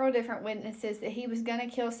to several different witnesses that he was going to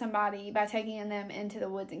kill somebody by taking them into the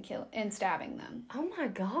woods and stabbing them. Oh my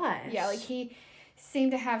gosh. Yeah, like he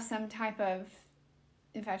seemed to have some type of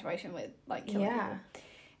infatuation with like killing people.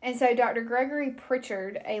 And so Dr. Gregory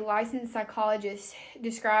Pritchard, a licensed psychologist,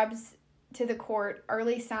 describes to the court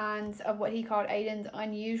early signs of what he called Aiden's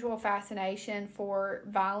unusual fascination for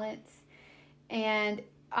violence. And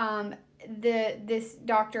this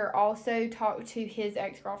doctor also talked to his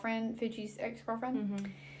ex-girlfriend, Fucci's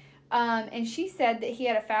ex-girlfriend. And she said that he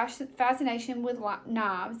had a fascination with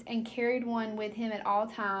knives and carried one with him at all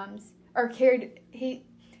times. Or he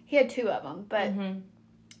had two of them, but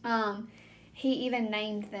he even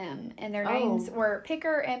named them, and their names were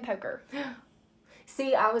Picker and Poker.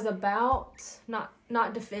 See, I was about,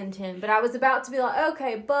 not defend him, but I was about to be like,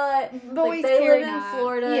 okay, but boys like, they live in knives.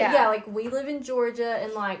 Florida. Yeah, like we live in Georgia,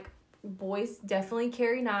 and like boys definitely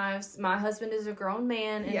carry knives. My husband is a grown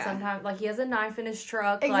man, and sometimes like he has a knife in his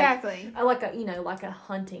truck. Exactly. Like a like a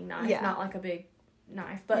hunting knife, not like a big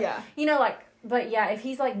knife. But if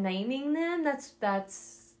he's like naming them,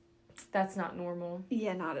 that's not normal.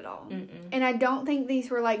 Yeah, not at all. And I don't think these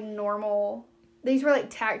were like normal. These were like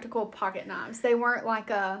tactical pocket knives. They weren't like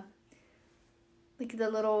the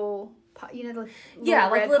little,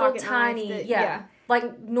 the little tiny,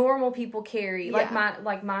 like normal people carry. Like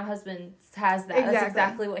my husband has that. Exactly. That's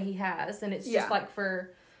exactly what he has, and it's just like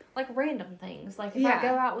for like random things. Like if I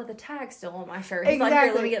go out with a tag still on my shirt, he's like,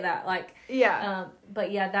 "Here, let me get that." Like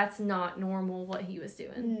but that's not normal what he was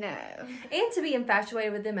doing. No, and to be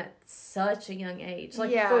infatuated with them at such a young age,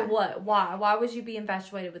 like for what? Why would you be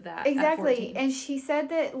infatuated with that? Exactly. And she said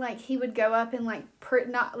that like he would go up and like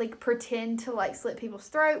pretend to like slit people's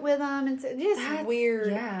throat with them, and so that's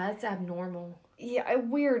weird. Yeah, that's abnormal. Yeah,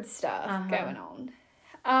 weird stuff going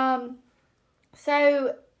on.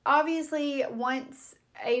 So obviously once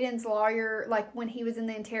Aiden's lawyer, like when he was in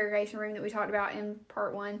the interrogation room that we talked about in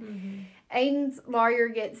part 1, Aiden's lawyer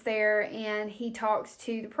gets there and he talks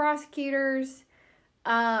to the prosecutors,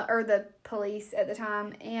 or the police at the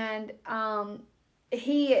time, and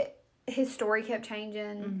his story kept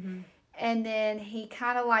changing, and then he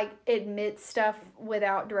kind of like admits stuff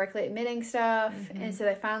without directly admitting stuff, and so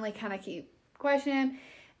they finally kind of keep questioning him,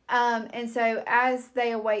 and so as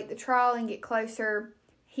they await the trial and get closer,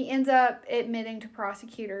 he ends up admitting to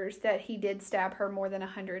prosecutors that he did stab her more than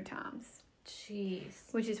 100 times.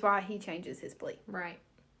 Jeez. Which is why he changes his plea. Right.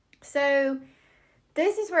 So,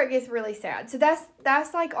 this is where it gets really sad. So,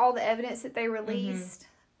 that's like all the evidence that they released.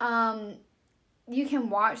 You can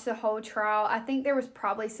watch the whole trial. I think there was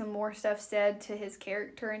probably some more stuff said to his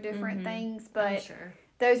character and different things, but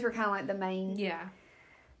those were kind of like the main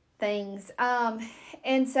things.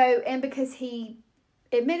 And because he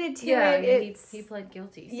admitted to it. He pled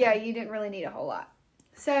guilty. So. Yeah, you didn't really need a whole lot.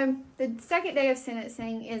 So, the second day of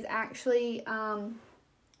sentencing is actually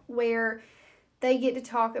where they get to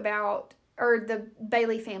talk about, or the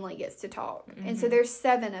Bailey family gets to talk. And so there's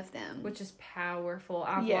 7 of them. Which is powerful.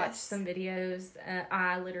 I've watched some videos.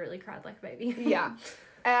 I literally cried like a baby. Yeah.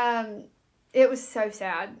 It was so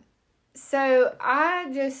sad. So, I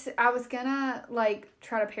was gonna, like,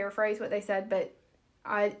 try to paraphrase what they said, but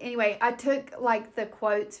I took like the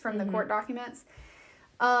quotes from the court documents.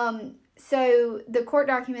 So the court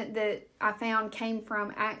document that I found came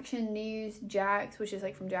from Action News Jax, which is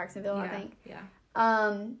like from Jacksonville, I think. Yeah.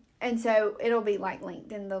 And so it'll be like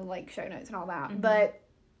linked in the like show notes and all that. But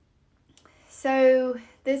so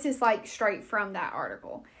this is like straight from that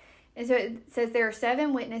article. And so it says there are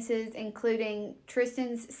 7 witnesses, including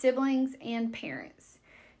Tristyn's siblings and parents.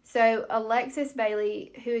 So, Alexis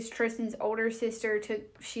Bailey, who is Tristyn's older sister,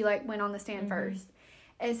 she went on the stand first.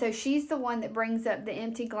 And so, she's the one that brings up the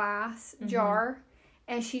empty glass jar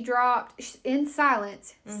and she dropped, in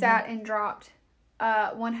silence, sat and dropped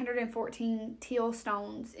 114 teal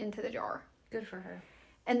stones into the jar. Good for her.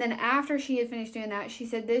 And then after she had finished doing that, she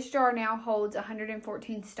said, this jar now holds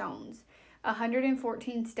 114 stones,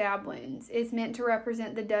 114 stab wounds. It's meant to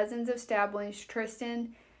represent the dozens of stab wounds Tristyn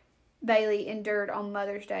Bailey endured on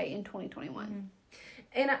Mother's Day in 2021.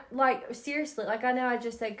 And, seriously, I know I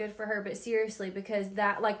just said good for her, but seriously, because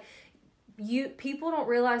that, people don't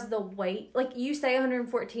realize the weight. You say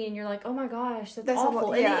 114 and you're like, oh my gosh, that's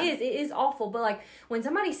awful. And it is awful. But, when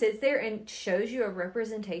somebody sits there and shows you a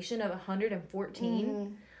representation of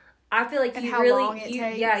 114, I feel like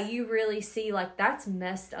you really see, that's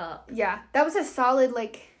messed up. Yeah. That was a solid,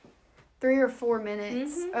 3 or 4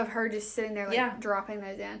 minutes of her just sitting there, dropping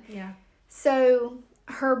those in. Yeah. So,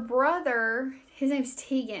 her brother, his name's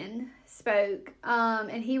Tegan, spoke,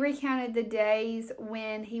 and he recounted the days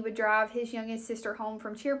when he would drive his youngest sister home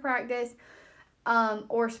from cheer practice,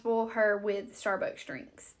 or spoil her with Starbucks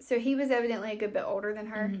drinks. So he was evidently a good bit older than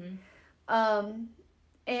her.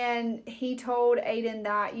 And he told Aiden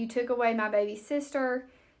that you took away my baby sister,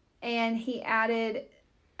 and he added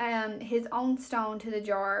his own stone to the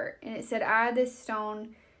jar, and it said, I had this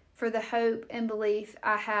stone for the hope and belief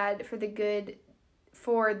I had for the good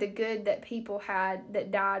that people had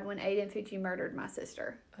that died when Aiden Fucci murdered my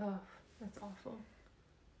sister. Oh, that's awful.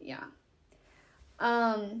 Yeah.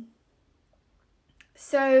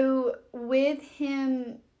 So with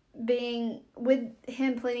him pleading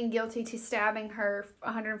guilty to stabbing her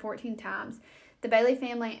 114 times, the Bailey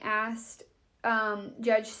family asked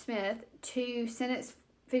Judge Smith to sentence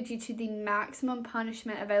Fucci to the maximum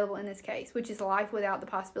punishment available in this case, which is life without the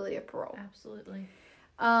possibility of parole. Absolutely.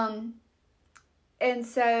 And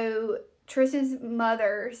so Tristyn's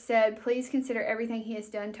mother said, please consider everything he has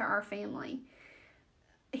done to our family.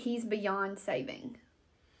 He's beyond saving.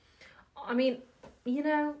 I mean,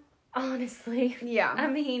 honestly. Yeah. I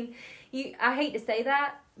mean, I hate to say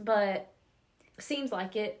that, but seems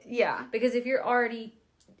like it. Yeah. Because if you're already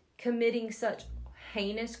committing such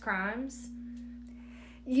heinous crimes,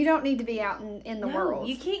 you don't need to be out in the world.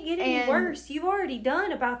 You can't get any worse. You've already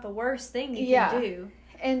done about the worst thing you can do.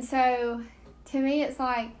 And so, to me, it's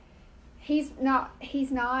he's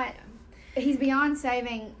beyond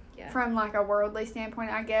saving from a worldly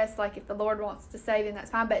standpoint, I guess. If the Lord wants to save him,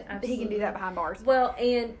 that's fine, but He can do that behind bars. Well,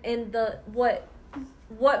 and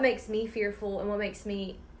what makes me fearful and what makes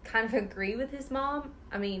me kind of agree with his mom,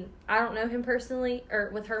 I mean, I don't know him personally,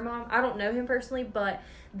 or with her mom, I don't know him personally, but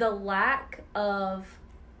the lack of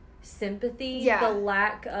sympathy, the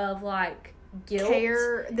lack of guilt,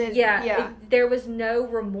 care, there was no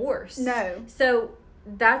remorse. No. So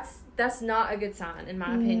that's not a good sign, in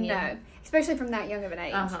my opinion. No, especially from that young of an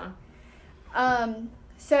age.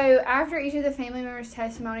 So after each of the family members'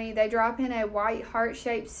 testimony, they drop in a white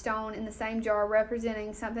heart-shaped stone in the same jar,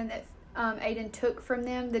 representing something that Aiden took from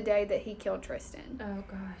them the day that he killed Tristyn. Oh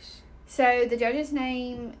gosh. So the judge's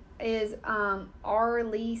name is R.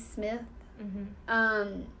 Lee Smith.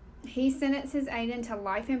 He sentences Aiden to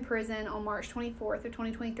life in prison on March 24th of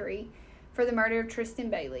 2023 for the murder of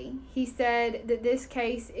Tristyn Bailey. He said that this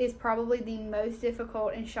case is probably the most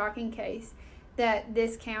difficult and shocking case that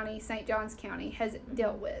this county, St. Johns County, has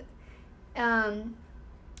dealt with.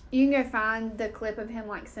 You can go find the clip of him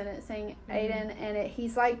sentencing Aiden, and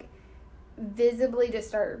he's visibly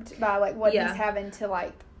disturbed by what he's having to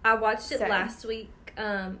I watched it last week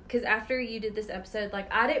because after you did this episode,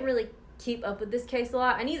 I didn't really keep up with this case a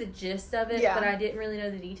lot. I knew the gist of it, but I didn't really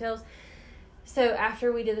know the details. So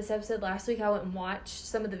after we did this episode last week, I went and watched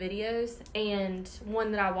some of the videos, and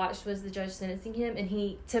one that I watched was the judge sentencing him, and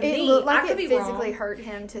it looked like I could it be physically wrong. hurt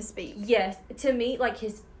him to speak. Yes, to me, I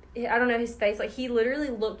don't know, his face, he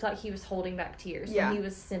literally looked like he was holding back tears when he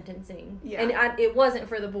was sentencing. Yeah. And it wasn't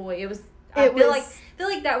for the boy. It was. I feel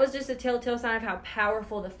like that was just a telltale sign of how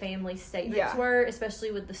powerful the family statements were,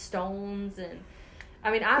 especially with the stones. And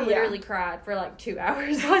I mean, I literally cried for 2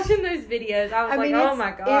 hours watching those videos. I was oh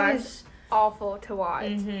my gosh, it was awful to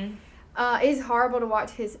watch. It's horrible to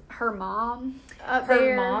watch her mom up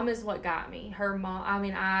there. Her mom is what got me. Her mom. I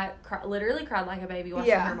mean, I literally cried like a baby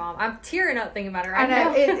watching her mom. I'm tearing up thinking about her right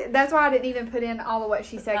now. I know. That's why I didn't even put in all of what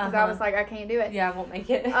she said, because I was I can't do it. Yeah, I won't make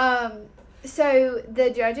it. So the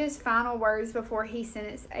judge's final words before he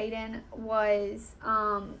sentenced Aiden was,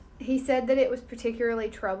 he said that it was particularly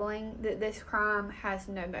troubling that this crime has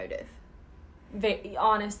no motive.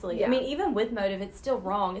 Honestly. I mean, even with motive, it's still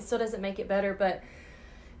wrong. It still doesn't make it better, but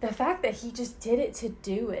the fact that he just did it to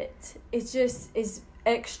do it, it just is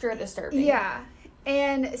extra disturbing. Yeah.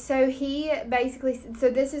 And so he basically,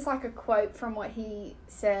 this is a quote from what he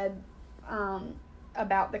said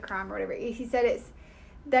about the crime or whatever. He said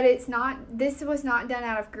that this was not done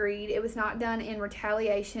out of greed. It was not done in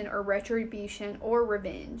retaliation or retribution or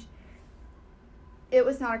revenge. It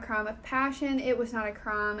was not a crime of passion. It was not a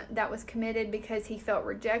crime that was committed because he felt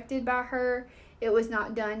rejected by her. It was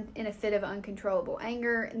not done in a fit of uncontrollable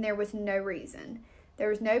anger, and there was no reason. There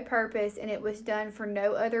was no purpose, and it was done for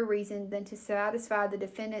no other reason than to satisfy the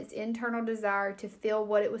defendant's internal desire to feel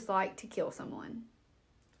what it was like to kill someone.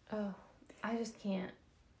 Oh, I just can't.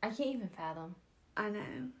 I can't even fathom. I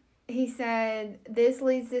know. He said, this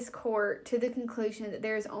leads this court to the conclusion that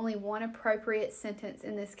there is only one appropriate sentence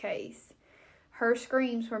in this case. Her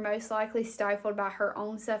screams were most likely stifled by her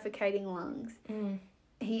own suffocating lungs.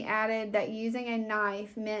 He added that using a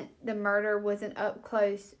knife meant the murder was an up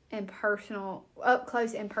close and personal,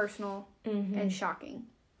 and shocking.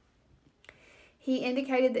 He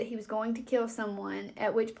indicated that he was going to kill someone,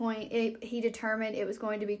 at which point he determined it was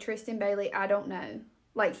going to be Tristyn Bailey. I don't know.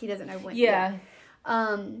 Like, he doesn't know when. Yeah.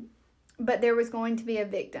 But there was going to be a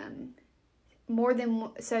victim.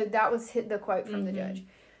 So that was the quote from the judge.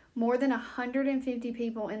 More than 150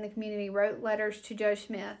 people in the community wrote letters to Judge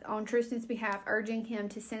Smith on Tristyn's behalf, urging him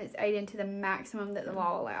to sentence Aiden to the maximum that the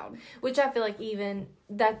law allowed. Which I feel like even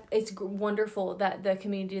that it's wonderful that the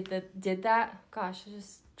community did that. Gosh, I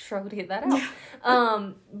just struggled to get that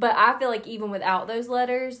out. But I feel like even without those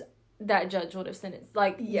letters, that judge would have sentenced.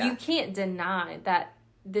 Like, you can't deny that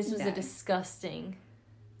this was a disgusting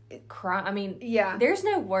crime. I mean, there's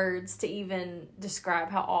no words to even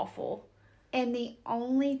describe how awful. And the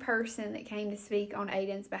only person that came to speak on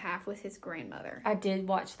Aiden's behalf was his grandmother. I did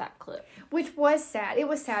watch that clip. Which was sad. It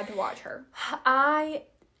was sad to watch her. I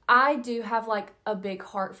do have, like, a big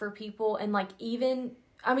heart for people. And, like, even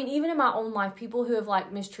in my own life, people who have,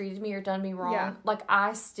 like, mistreated me or done me wrong. Like,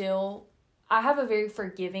 I have a very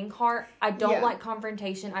forgiving heart. I don't like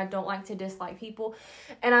confrontation. I don't like to dislike people.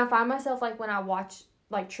 And I find myself, like, when I watch,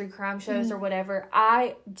 like, true crime shows or whatever,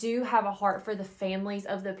 I do have a heart for the families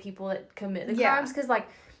of the people that commit the crimes. Because, like,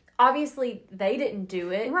 obviously, they didn't do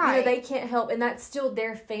it. Right. You know, they can't help. And that's still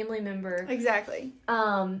their family member. Exactly.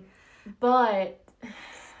 But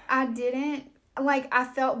I didn't, like, I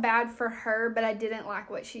felt bad for her, but I didn't like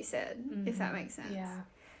what she said, if that makes sense. Yeah.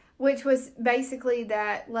 Which was basically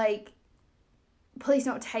that, like, please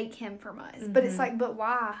don't take him from us. But it's like, but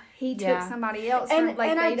why? He took somebody else. And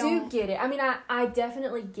I do get it. I mean, I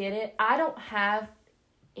definitely get it. I don't have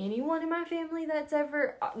anyone in my family that's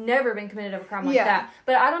never been committed of a crime like that.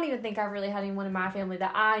 But I don't even think I've really had anyone in my family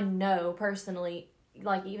that I know personally,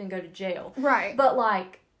 like, even go to jail. Right. But,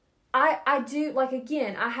 like, I do, like,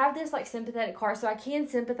 again, I have this, like, sympathetic heart, so I can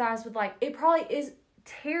sympathize with, like, it probably is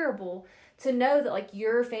terrible to know that, like,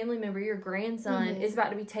 your family member, your grandson, is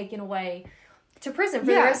about to be taken away to prison for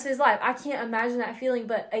the rest of his life. I can't imagine that feeling,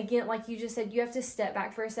 but again, like you just said, you have to step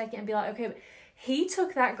back for a second and be like, okay, but he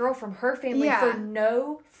took that girl from her family for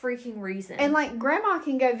no freaking reason. And, like, grandma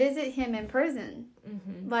can go visit him in prison.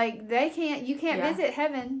 Like, you can't visit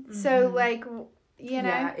heaven. So, like, you know.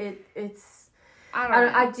 Yeah, it's,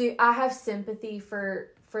 I have sympathy for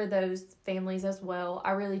those families as well.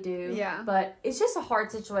 I really do. Yeah. But it's just a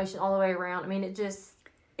hard situation all the way around. I mean,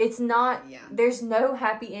 it's not, there's no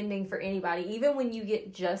happy ending for anybody. Even when you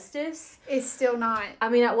get justice, it's still not. I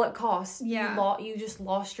mean, at what cost? Yeah. You just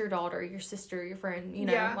lost your daughter, your sister, your friend, you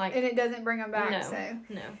know. Yeah, like, and it doesn't bring them back,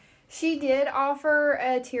 No. She did offer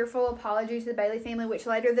a tearful apology to the Bailey family, which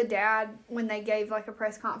later the dad, when they gave, like, a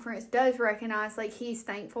press conference, does recognize, like, he's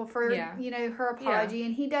thankful for, you know, her apology. Yeah.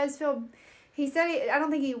 And he does feel, he said, I don't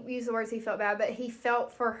think he used the words he felt bad, but he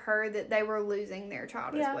felt for her that they were losing their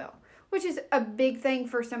child as well. Which is a big thing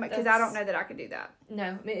for somebody, because I don't know that I could do that. No.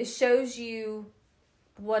 I mean, it shows you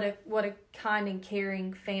what a kind and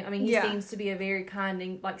caring I mean, he seems to be a very kind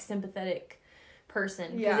and, like, sympathetic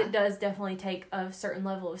person. Because it does definitely take a certain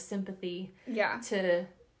level of sympathy to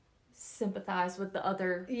sympathize with the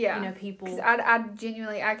other, you know, people. Because I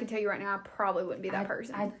genuinely, I can tell you right now, I probably wouldn't be that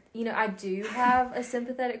person. I do have a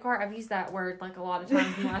sympathetic heart. I've used that word, like, a lot of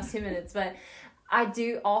times in the last 2 minutes. But I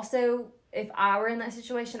do also, if I were in that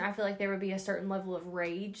situation, I feel like there would be a certain level of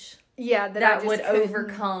rage. Yeah, that would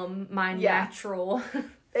overcome my natural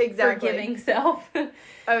forgiving self.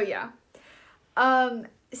 Oh, yeah.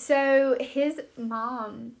 So his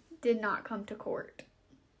mom did not come to court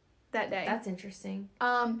that day. That's interesting.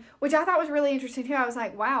 Which I thought was really interesting too. I was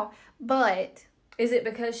like, wow. But is it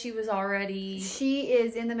because she was already... She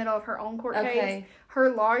is in the middle of her own court case. Her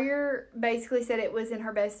lawyer basically said it was in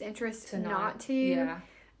her best interest not to. Yeah.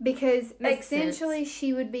 Because essentially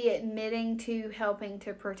she would be admitting to helping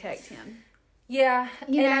to protect him. Yeah.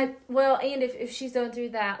 And if she's going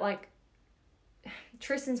through that, like,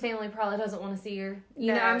 Tristyn's family probably doesn't want to see her.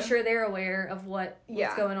 You know, I'm sure they're aware of what's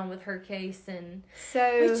going on with her case. And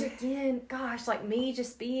so, which again, gosh, like me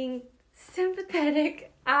just being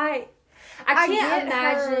sympathetic, I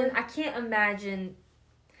can't imagine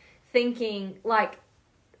thinking, like,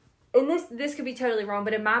 and this could be totally wrong,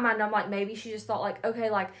 but in my mind, I'm like, maybe she just thought, like, okay,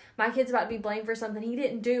 like, my kid's about to be blamed for something. He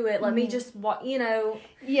didn't do it. Let me just, you know.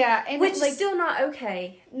 Yeah. And which is still not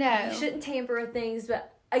okay. No. You shouldn't tamper with things.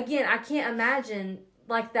 But, again, I can't imagine,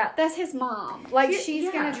 like, that. That's his mom. Like, she's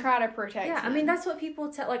going to try to protect him. I mean, that's what people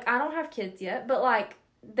tell. Like, I don't have kids yet, but, like,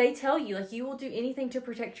 they tell you, like, you will do anything to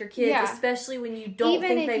protect your kids, especially when you don't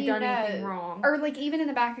think they've done anything wrong. Or, like, even in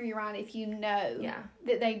the back of your mind, if you know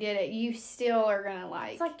that they did it, you still are going to,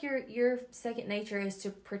 like... It's like your second nature is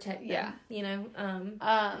to protect them, you know?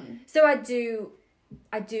 So I do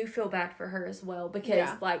feel bad for her as well,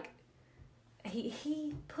 because, like,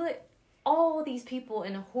 he put all these people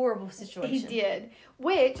in a horrible situation. He did.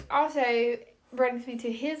 Which also brings me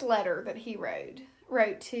to his letter that he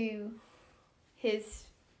wrote to his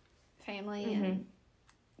family, and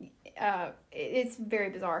it's very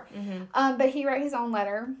bizarre. But he wrote his own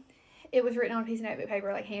letter. It was written on a piece of notebook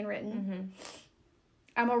paper, like handwritten.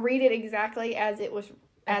 I'm gonna read it exactly as it was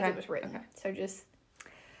written. Okay. So just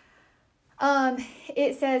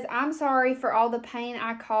it says, "I'm sorry for all the pain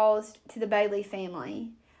I caused to the Bailey family.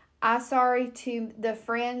 I'm sorry to the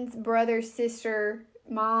friends, brothers, sister,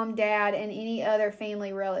 mom, dad, and any other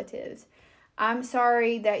family relatives. I'm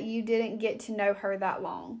sorry that you didn't get to know her that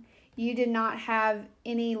long. You did not have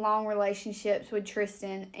any long relationships with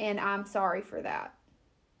Tristyn, and I'm sorry for that.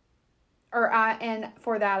 And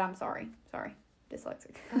for that, I'm sorry. Sorry,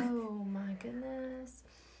 dyslexic." Oh, my goodness.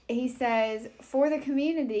 He says, "For the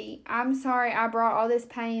community, I'm sorry I brought all this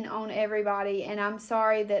pain on everybody, and I'm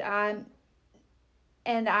sorry that I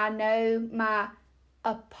know my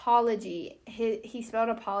apology." He spelled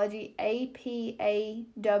apology,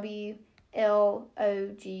 APAWLOGY.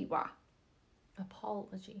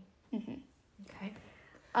 Apology. Okay.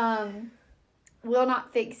 Will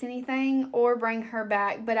not fix anything or bring her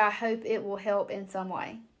back, but I hope it will help in some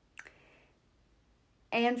way.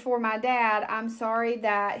 And for my dad, I'm sorry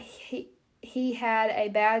that he had a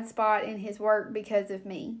bad spot in his work because of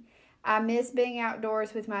me. I miss being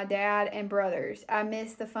outdoors with my dad and brothers. I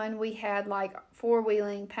miss the fun we had, like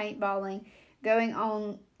four-wheeling, paintballing, going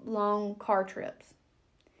on long car trips.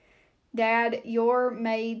 Dad, you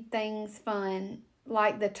made things fun,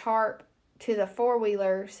 like the tarp to the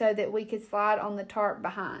four-wheeler so that we could slide on the tarp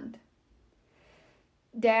behind.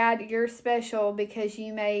 Dad, you're special because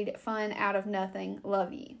you made fun out of nothing.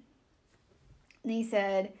 Love you." And he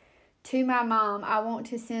said, "To my mom, I want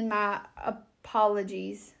to send my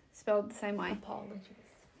apologies," spelled the same way. Apologies.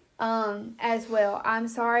 As well. I'm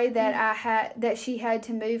sorry that she had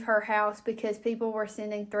to move her house because people were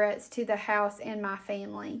sending threats to the house and my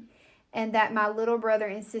family, and that my little brother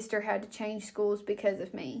and sister had to change schools because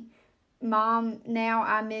of me. Mom, now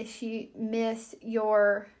I miss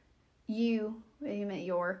your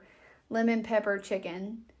lemon pepper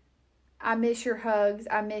chicken. I miss your hugs.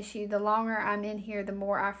 I miss you. The longer I'm in here, the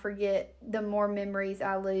more I forget, the more memories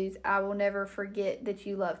I lose. I will never forget that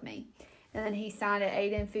you love me." And then he signed it,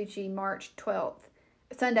 Aiden Fucci,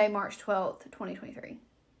 Sunday, March 12th, 2023.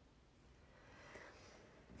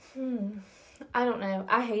 I don't know.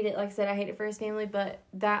 I hate it. Like I said, I hate it for his family, but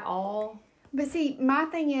that all... But see, my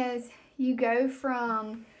thing is, you go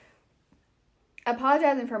from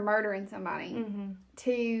apologizing for murdering somebody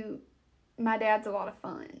to my dad's a lot of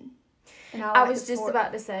fun. And I was just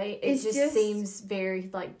about to say, it just seems very,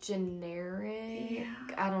 like, generic. Yeah.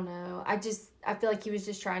 I don't know. I feel like he was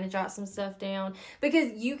just trying to jot some stuff down.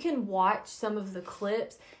 Because you can watch some of the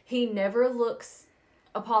clips. He never looks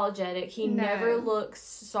apologetic. He never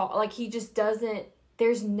looks like he just doesn't.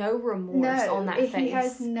 There's no remorse on that face. He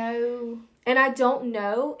has no. And I don't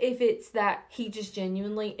know if it's that he just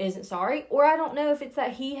genuinely isn't sorry, or I don't know if it's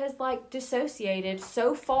that he has, like, dissociated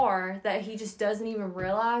so far that he just doesn't even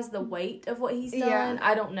realize the weight of what he's done. Yeah.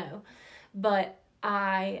 I don't know. But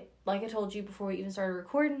like I told you before we even started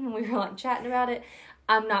recording, when we were, like, chatting about it,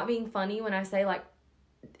 I'm not being funny when I say, like,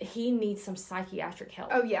 he needs some psychiatric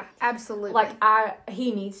help. Oh, yeah, absolutely. Like,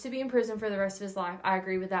 he needs to be in prison for the rest of his life. I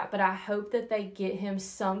agree with that. But I hope that they get him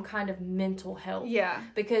some kind of mental help. Yeah.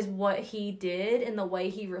 Because what he did and the way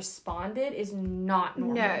he responded is not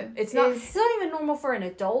normal. No. It's not even normal for an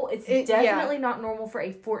adult. It's definitely not normal for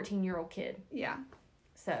a 14-year-old kid. Yeah.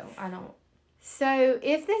 So, I don't... So,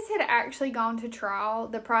 if this had actually gone to trial,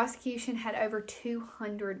 the prosecution had over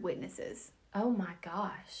 200 witnesses. Oh, my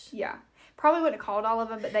gosh. Yeah. Probably wouldn't have called all of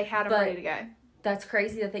them, but they had them ready to go. That's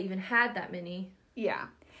crazy that they even had that many. Yeah.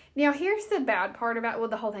 Now, here's the bad part about, well,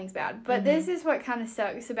 the whole thing's bad, but this is what kind of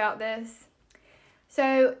sucks about this.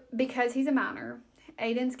 So, because he's a minor,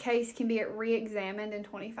 Aiden's case can be re-examined in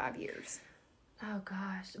 25 years. Oh,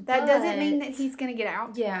 gosh. That doesn't mean that he's going to get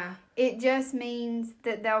out. Yeah. It just means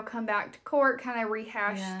that they'll come back to court, kind of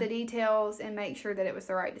rehash the details, and make sure that it was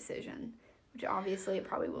the right decision. Which, obviously, it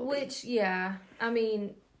probably will be. Yeah. I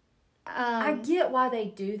mean, I get why they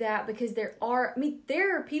do that, because there are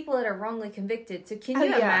people that are wrongly convicted. So, can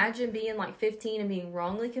you imagine being, like, 15 and being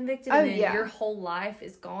wrongly convicted, and then your whole life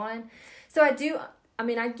is gone? So, I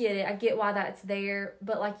get it. I get why that's there.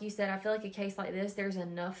 But like you said, I feel like a case like this, there's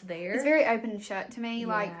enough there. It's very open and shut to me. Yeah.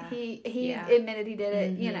 Like, he admitted he did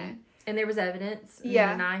it, you know. And there was evidence.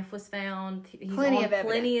 Yeah. The knife was found. He's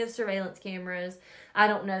plenty of surveillance cameras. I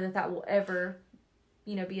don't know that will ever,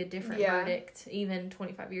 be a different verdict, even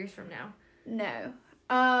 25 years from now. No.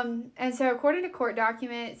 And so according to court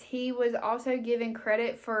documents, he was also given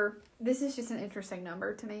credit for, this is just an interesting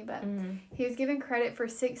number to me, but he was given credit for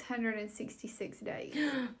 666 days.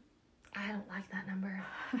 I don't like that number.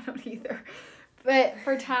 I don't either. But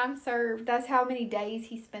for time served, that's how many days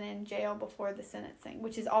he spent in jail before the sentencing,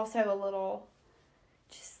 which is also a little,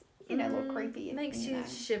 just, a little creepy. It makes you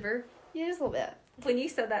shiver. Yeah, just a little bit. When you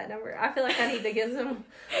said that number, I feel like I need to get some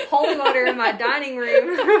holy water in my dining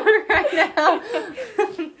room right now.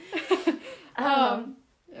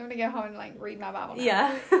 I'm going to go home and, read my Bible now.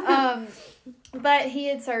 Yeah. But he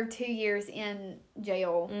had served 2 years in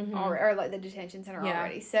jail, or the detention center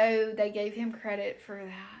already. So they gave him credit for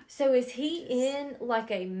that. So is he in,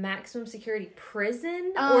 a maximum security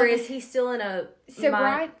prison? Or is he still in a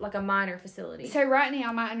minor facility? So right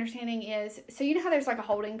now, my understanding is, so you know how there's, a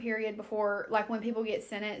holding period before, when people get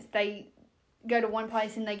sentenced, they go to one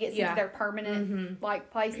place and they get sent to their permanent,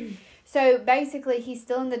 place. So basically, he's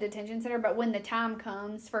still in the detention center, but when the time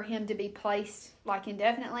comes for him to be placed,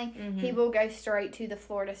 indefinitely, he will go straight to the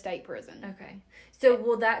Florida State Prison. Okay. So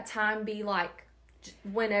will that time be,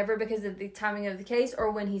 whenever because of the timing of the case,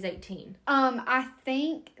 or when he's 18? I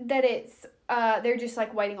think that it's, they're just,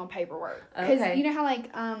 waiting on paperwork. Because you know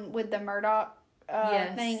how, with the Murdoch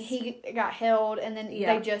thing, he got held, and then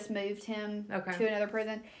they just moved him to another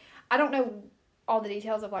prison. I don't know all the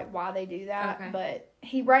details of why they do that, but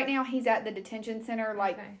right now he's at the detention center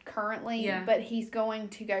currently, but he's going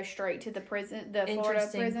to go straight to the prison, the Florida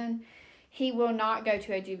prison. He will not go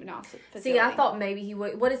to a juvenile facility. See, I thought maybe he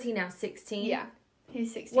would. What is he now, 16? Yeah,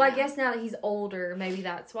 he's 16. Well, I guess now that he's older, maybe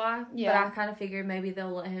that's why. Yeah. But I kind of figured maybe they'll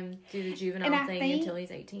let him do the juvenile thing until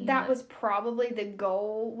he's 18. That was probably the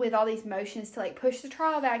goal with all these motions to push the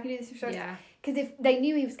trial back and do this stuff. Yeah. Because if they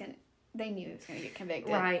knew he was gonna get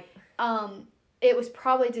convicted. Right. It was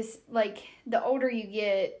probably just, the older you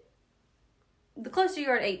get... The closer you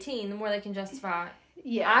are to 18, the more they can justify.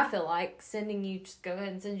 Yeah. I feel like sending you, just go ahead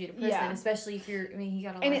and send you to prison, especially if you're, he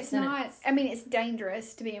got a life sentence. It's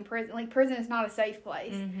dangerous to be in prison. Prison is not a safe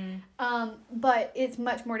place. But it's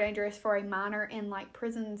much more dangerous for a minor, and,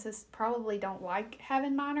 prisons probably don't like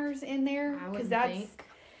having minors in there. I wouldn't think.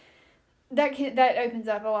 That opens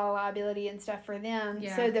up a lot of liability and stuff for them.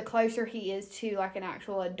 Yeah. So the closer he is to, an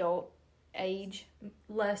actual adult age,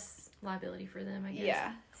 less liability for them, I guess.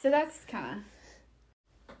 Yeah. So that's kind of...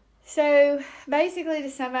 So, basically, to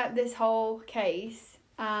sum up this whole case,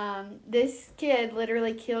 this kid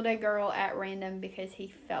literally killed a girl at random because he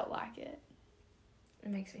felt like it.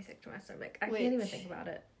 It makes me sick to my stomach. I can't even think about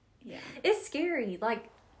it. Yeah. It's scary.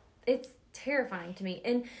 It's terrifying to me.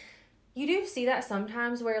 And you do see that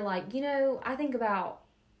sometimes where, I think about,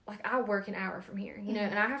 I work an hour from here,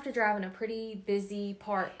 and I have to drive in a pretty busy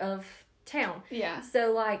part of town. Yeah.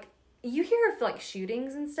 So, you hear of,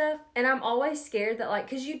 shootings and stuff, and I'm always scared that,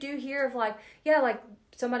 because you do hear of,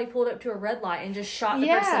 somebody pulled up to a red light and just shot the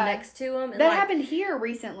person next to them. And that happened here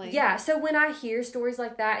recently. Yeah, so when I hear stories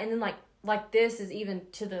like that, and then, this is even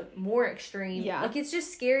to the more extreme, it's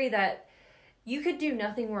just scary that you could do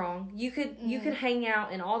nothing wrong. You could hang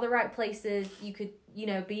out in all the right places. You could,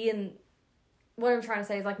 be in, what I'm trying to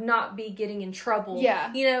say is, not be getting in trouble.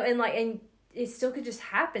 Yeah. And it still could just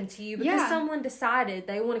happen to you because someone decided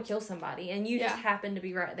they want to kill somebody, and you just happen to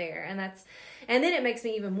be right there. And then it makes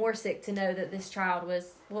me even more sick to know that this child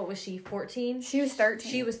was, what was she, 14? She was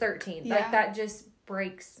 13. She was 13. Yeah. That just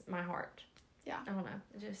breaks my heart. Yeah. I don't know.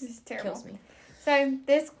 It just terrible. Kills me. So,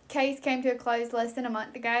 this case came to a close less than a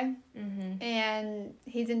month ago. Mm-hmm. And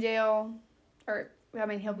he's in jail,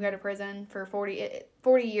 he'll go to prison for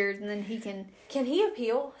 40 years, and then he can... Can he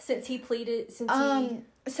appeal since he pleaded,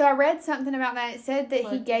 So I read something about that. It said that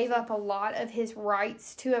he gave up a lot of his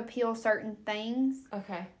rights to appeal certain things.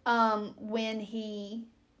 Okay. When he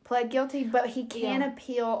pled guilty, but he can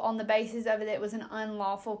appeal on the basis of it was an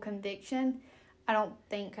unlawful conviction. I don't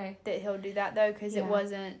think that he'll do that, though, because it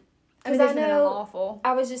wasn't. Because I know unlawful.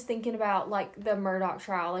 I was just thinking about, like, the Murdaugh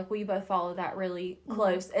trial. Like, we both followed that really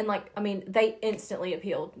close. And, like, I mean, they instantly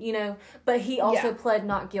appealed, you know? But he also pled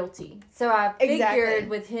not guilty. So I figured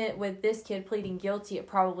with this kid pleading guilty, it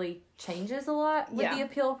probably changes a lot with the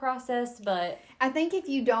appeal process. But I think if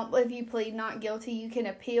you plead not guilty, you can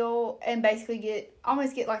appeal and basically get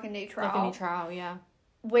like a new trial. Like a new trial, yeah.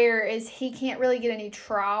 Whereas he can't really get a new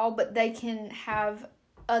trial, but they can have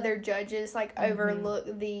other judges, like,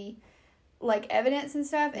 overlook the... like, evidence and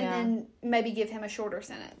stuff, and then maybe give him a shorter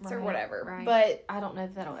sentence or whatever. Right. But I don't know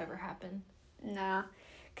if that'll ever happen. Nah.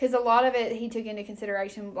 Because a lot of it, he took into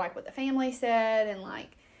consideration, like, what the family said and,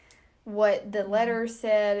 like, what the letters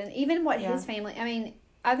said and even what his family... I mean,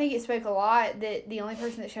 I think it spoke a lot that the only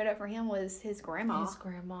person that showed up for him was his grandma.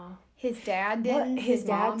 His dad didn't. His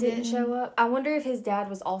dad didn't show up? I wonder if his dad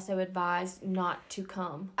was also advised not to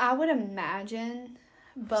come. I would imagine...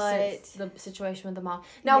 But since the situation with the mom.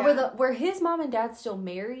 Now, were his mom and dad still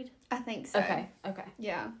married? I think so. Okay.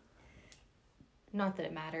 Yeah. Not that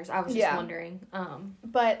it matters. I was just wondering.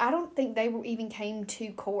 But I don't think they even came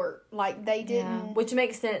to court. Like, they didn't. Yeah. Which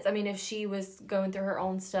makes sense. I mean, if she was going through her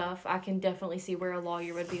own stuff, I can definitely see where a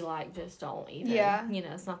lawyer would be like, just don't even. Yeah. You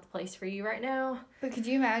know, it's not the place for you right now. But could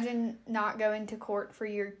you imagine not going to court for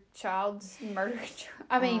your child's murder?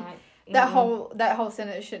 I mean... That whole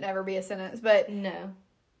sentence should never be a sentence, but... No,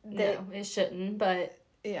 it shouldn't, but...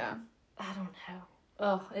 Yeah. I don't know.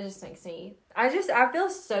 Oh, it just makes me... I feel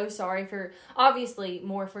so sorry for... Obviously,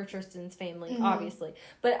 more for Tristyn's family, obviously.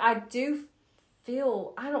 But I do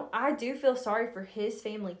feel sorry for his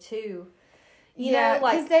family, too. You know,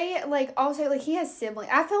 like... because they, like, also, like, he has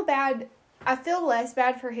siblings. I feel less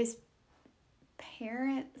bad for his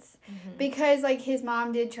parents, because, like, his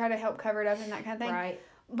mom did try to help cover it up and that kind of thing. Right.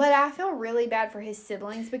 But I feel really bad for his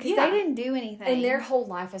siblings because they didn't do anything. And their whole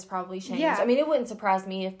life has probably changed. Yeah. I mean, it wouldn't surprise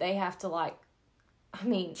me if they have to, like,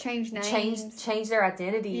 change names. Change their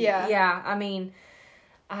identity. Yeah. Yeah. I mean,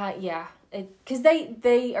 because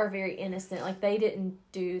they are very innocent. Like, they didn't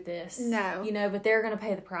do this. No. You know, but they're going to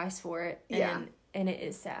pay the price for it. And it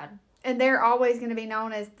is sad. And they're always going to be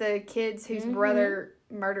known as the kids whose brother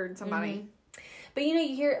murdered somebody. But, you know,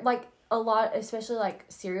 you hear, like, a lot, especially, like,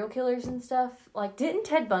 serial killers and stuff. Like, didn't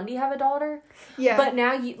Ted Bundy have a daughter? Yeah. But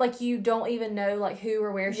now, you don't even know, like, who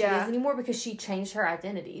or where she is anymore because she changed her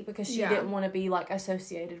identity because she didn't want to be, like,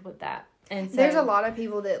 associated with that. And so... There's a lot of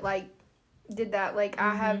people that, like, did that. Like,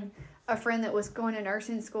 I have a friend that was going to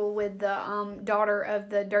nursing school with the daughter of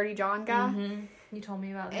the Dirty John guy. You told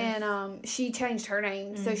me about this. And she changed her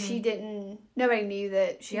name, so she didn't... Nobody knew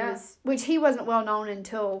that she was... Which he wasn't well known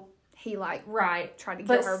until... He, like, tried to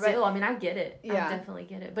kill her. But still, I mean, I get it. Yeah. I definitely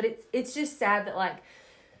get it. But it's just sad that, like,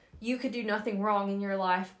 you could do nothing wrong in your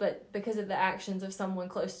life, but because of the actions of someone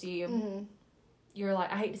close to you, you're,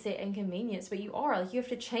 like, I hate to say inconvenience, but you are. Like, you have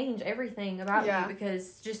to change everything about you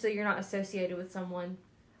because just so you're not associated with someone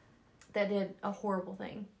that did a horrible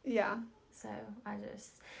thing. Yeah. So, I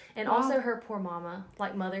just... And also her poor mama.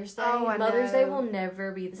 Like, Mother's Day. Oh, I know. Mother's Day will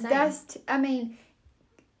never be the same. I mean...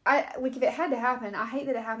 like, if it had to happen, I hate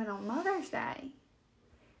that it happened on Mother's Day.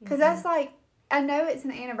 Because that's, like, I know it's an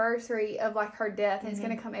anniversary of, like, her death, and it's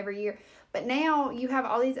going to come every year. But now you have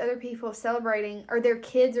all these other people celebrating, or their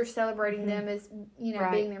kids are celebrating them as, you know,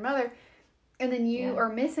 being their mother. And then you are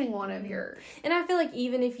missing one of yours. And I feel like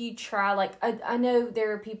even if you try, like, I know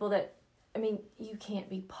there are people that, I mean, you can't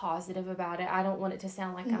be positive about it. I don't want it to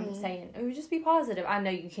sound like I'm saying, oh, just be positive. I know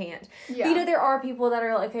you can't. Yeah. But, you know, there are people that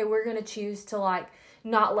are like, okay, we're going to choose to, like,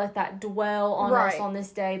 not let that dwell on us on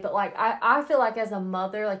this day. But, like, I feel like as a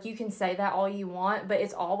mother, like, you can say that all you want, but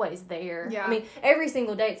it's always there. Yeah. I mean, every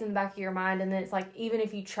single day it's in the back of your mind, and then it's like, even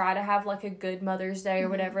if you try to have, like, a good Mother's Day or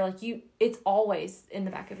whatever, like, it's always in the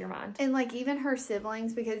back of your mind. And, like, even her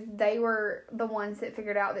siblings, because they were the ones that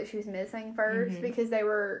figured out that she was missing first, because they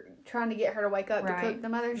were trying to get her to wake up to cook the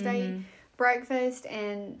Mother's Day breakfast,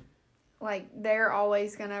 and, like, they're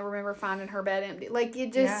always gonna remember finding her bed empty. Like,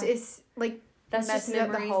 it just is, like, that's just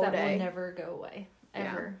memories that will never go away.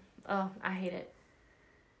 Ever. Yeah. Oh, I hate it.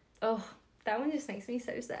 Oh, that one just makes me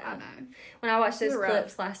so sad. I know. When I watched those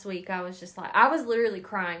clips last week, I was just like, I was literally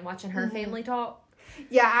crying watching her family talk.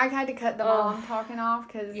 Yeah, I had to cut the mom talking off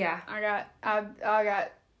because I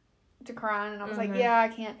got to crying, and I was like, yeah, I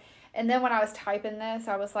can't. And then when I was typing this,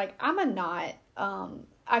 I was like,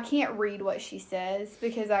 I can't read what she says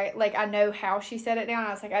because I know how she said it down.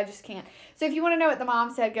 I was like, I just can't. So if you want to know what the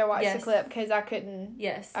mom said, go watch the clip because I couldn't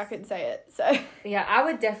say it. So yeah, I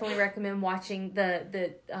would definitely recommend watching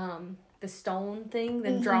the the stone thing,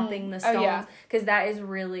 them dropping the stones, because that is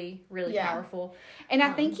really, really powerful. And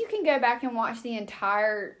I think you can go back and watch the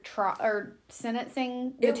entire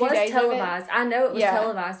sentencing. It was televised. I know it was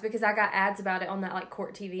televised because I got ads about it on that, like,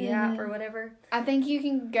 Court TV app or whatever. I think you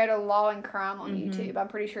can go to Law and Crime on YouTube. I'm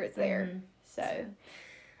pretty sure it's there. So,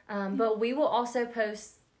 but we will also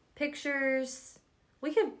post pictures.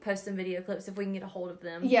 We could post some video clips if we can get a hold of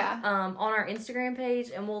them. Yeah. On our Instagram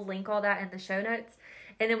page, and we'll link all that in the show notes.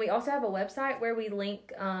 And then we also have a website where we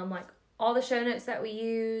link, like, all the show notes that we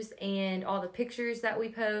use and all the pictures that we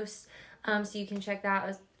post. So you can check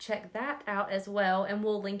that out as well. And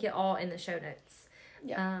we'll link it all in the show notes.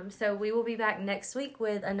 Yeah. So we will be back next week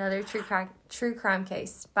with another true crime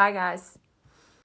case. Bye, guys.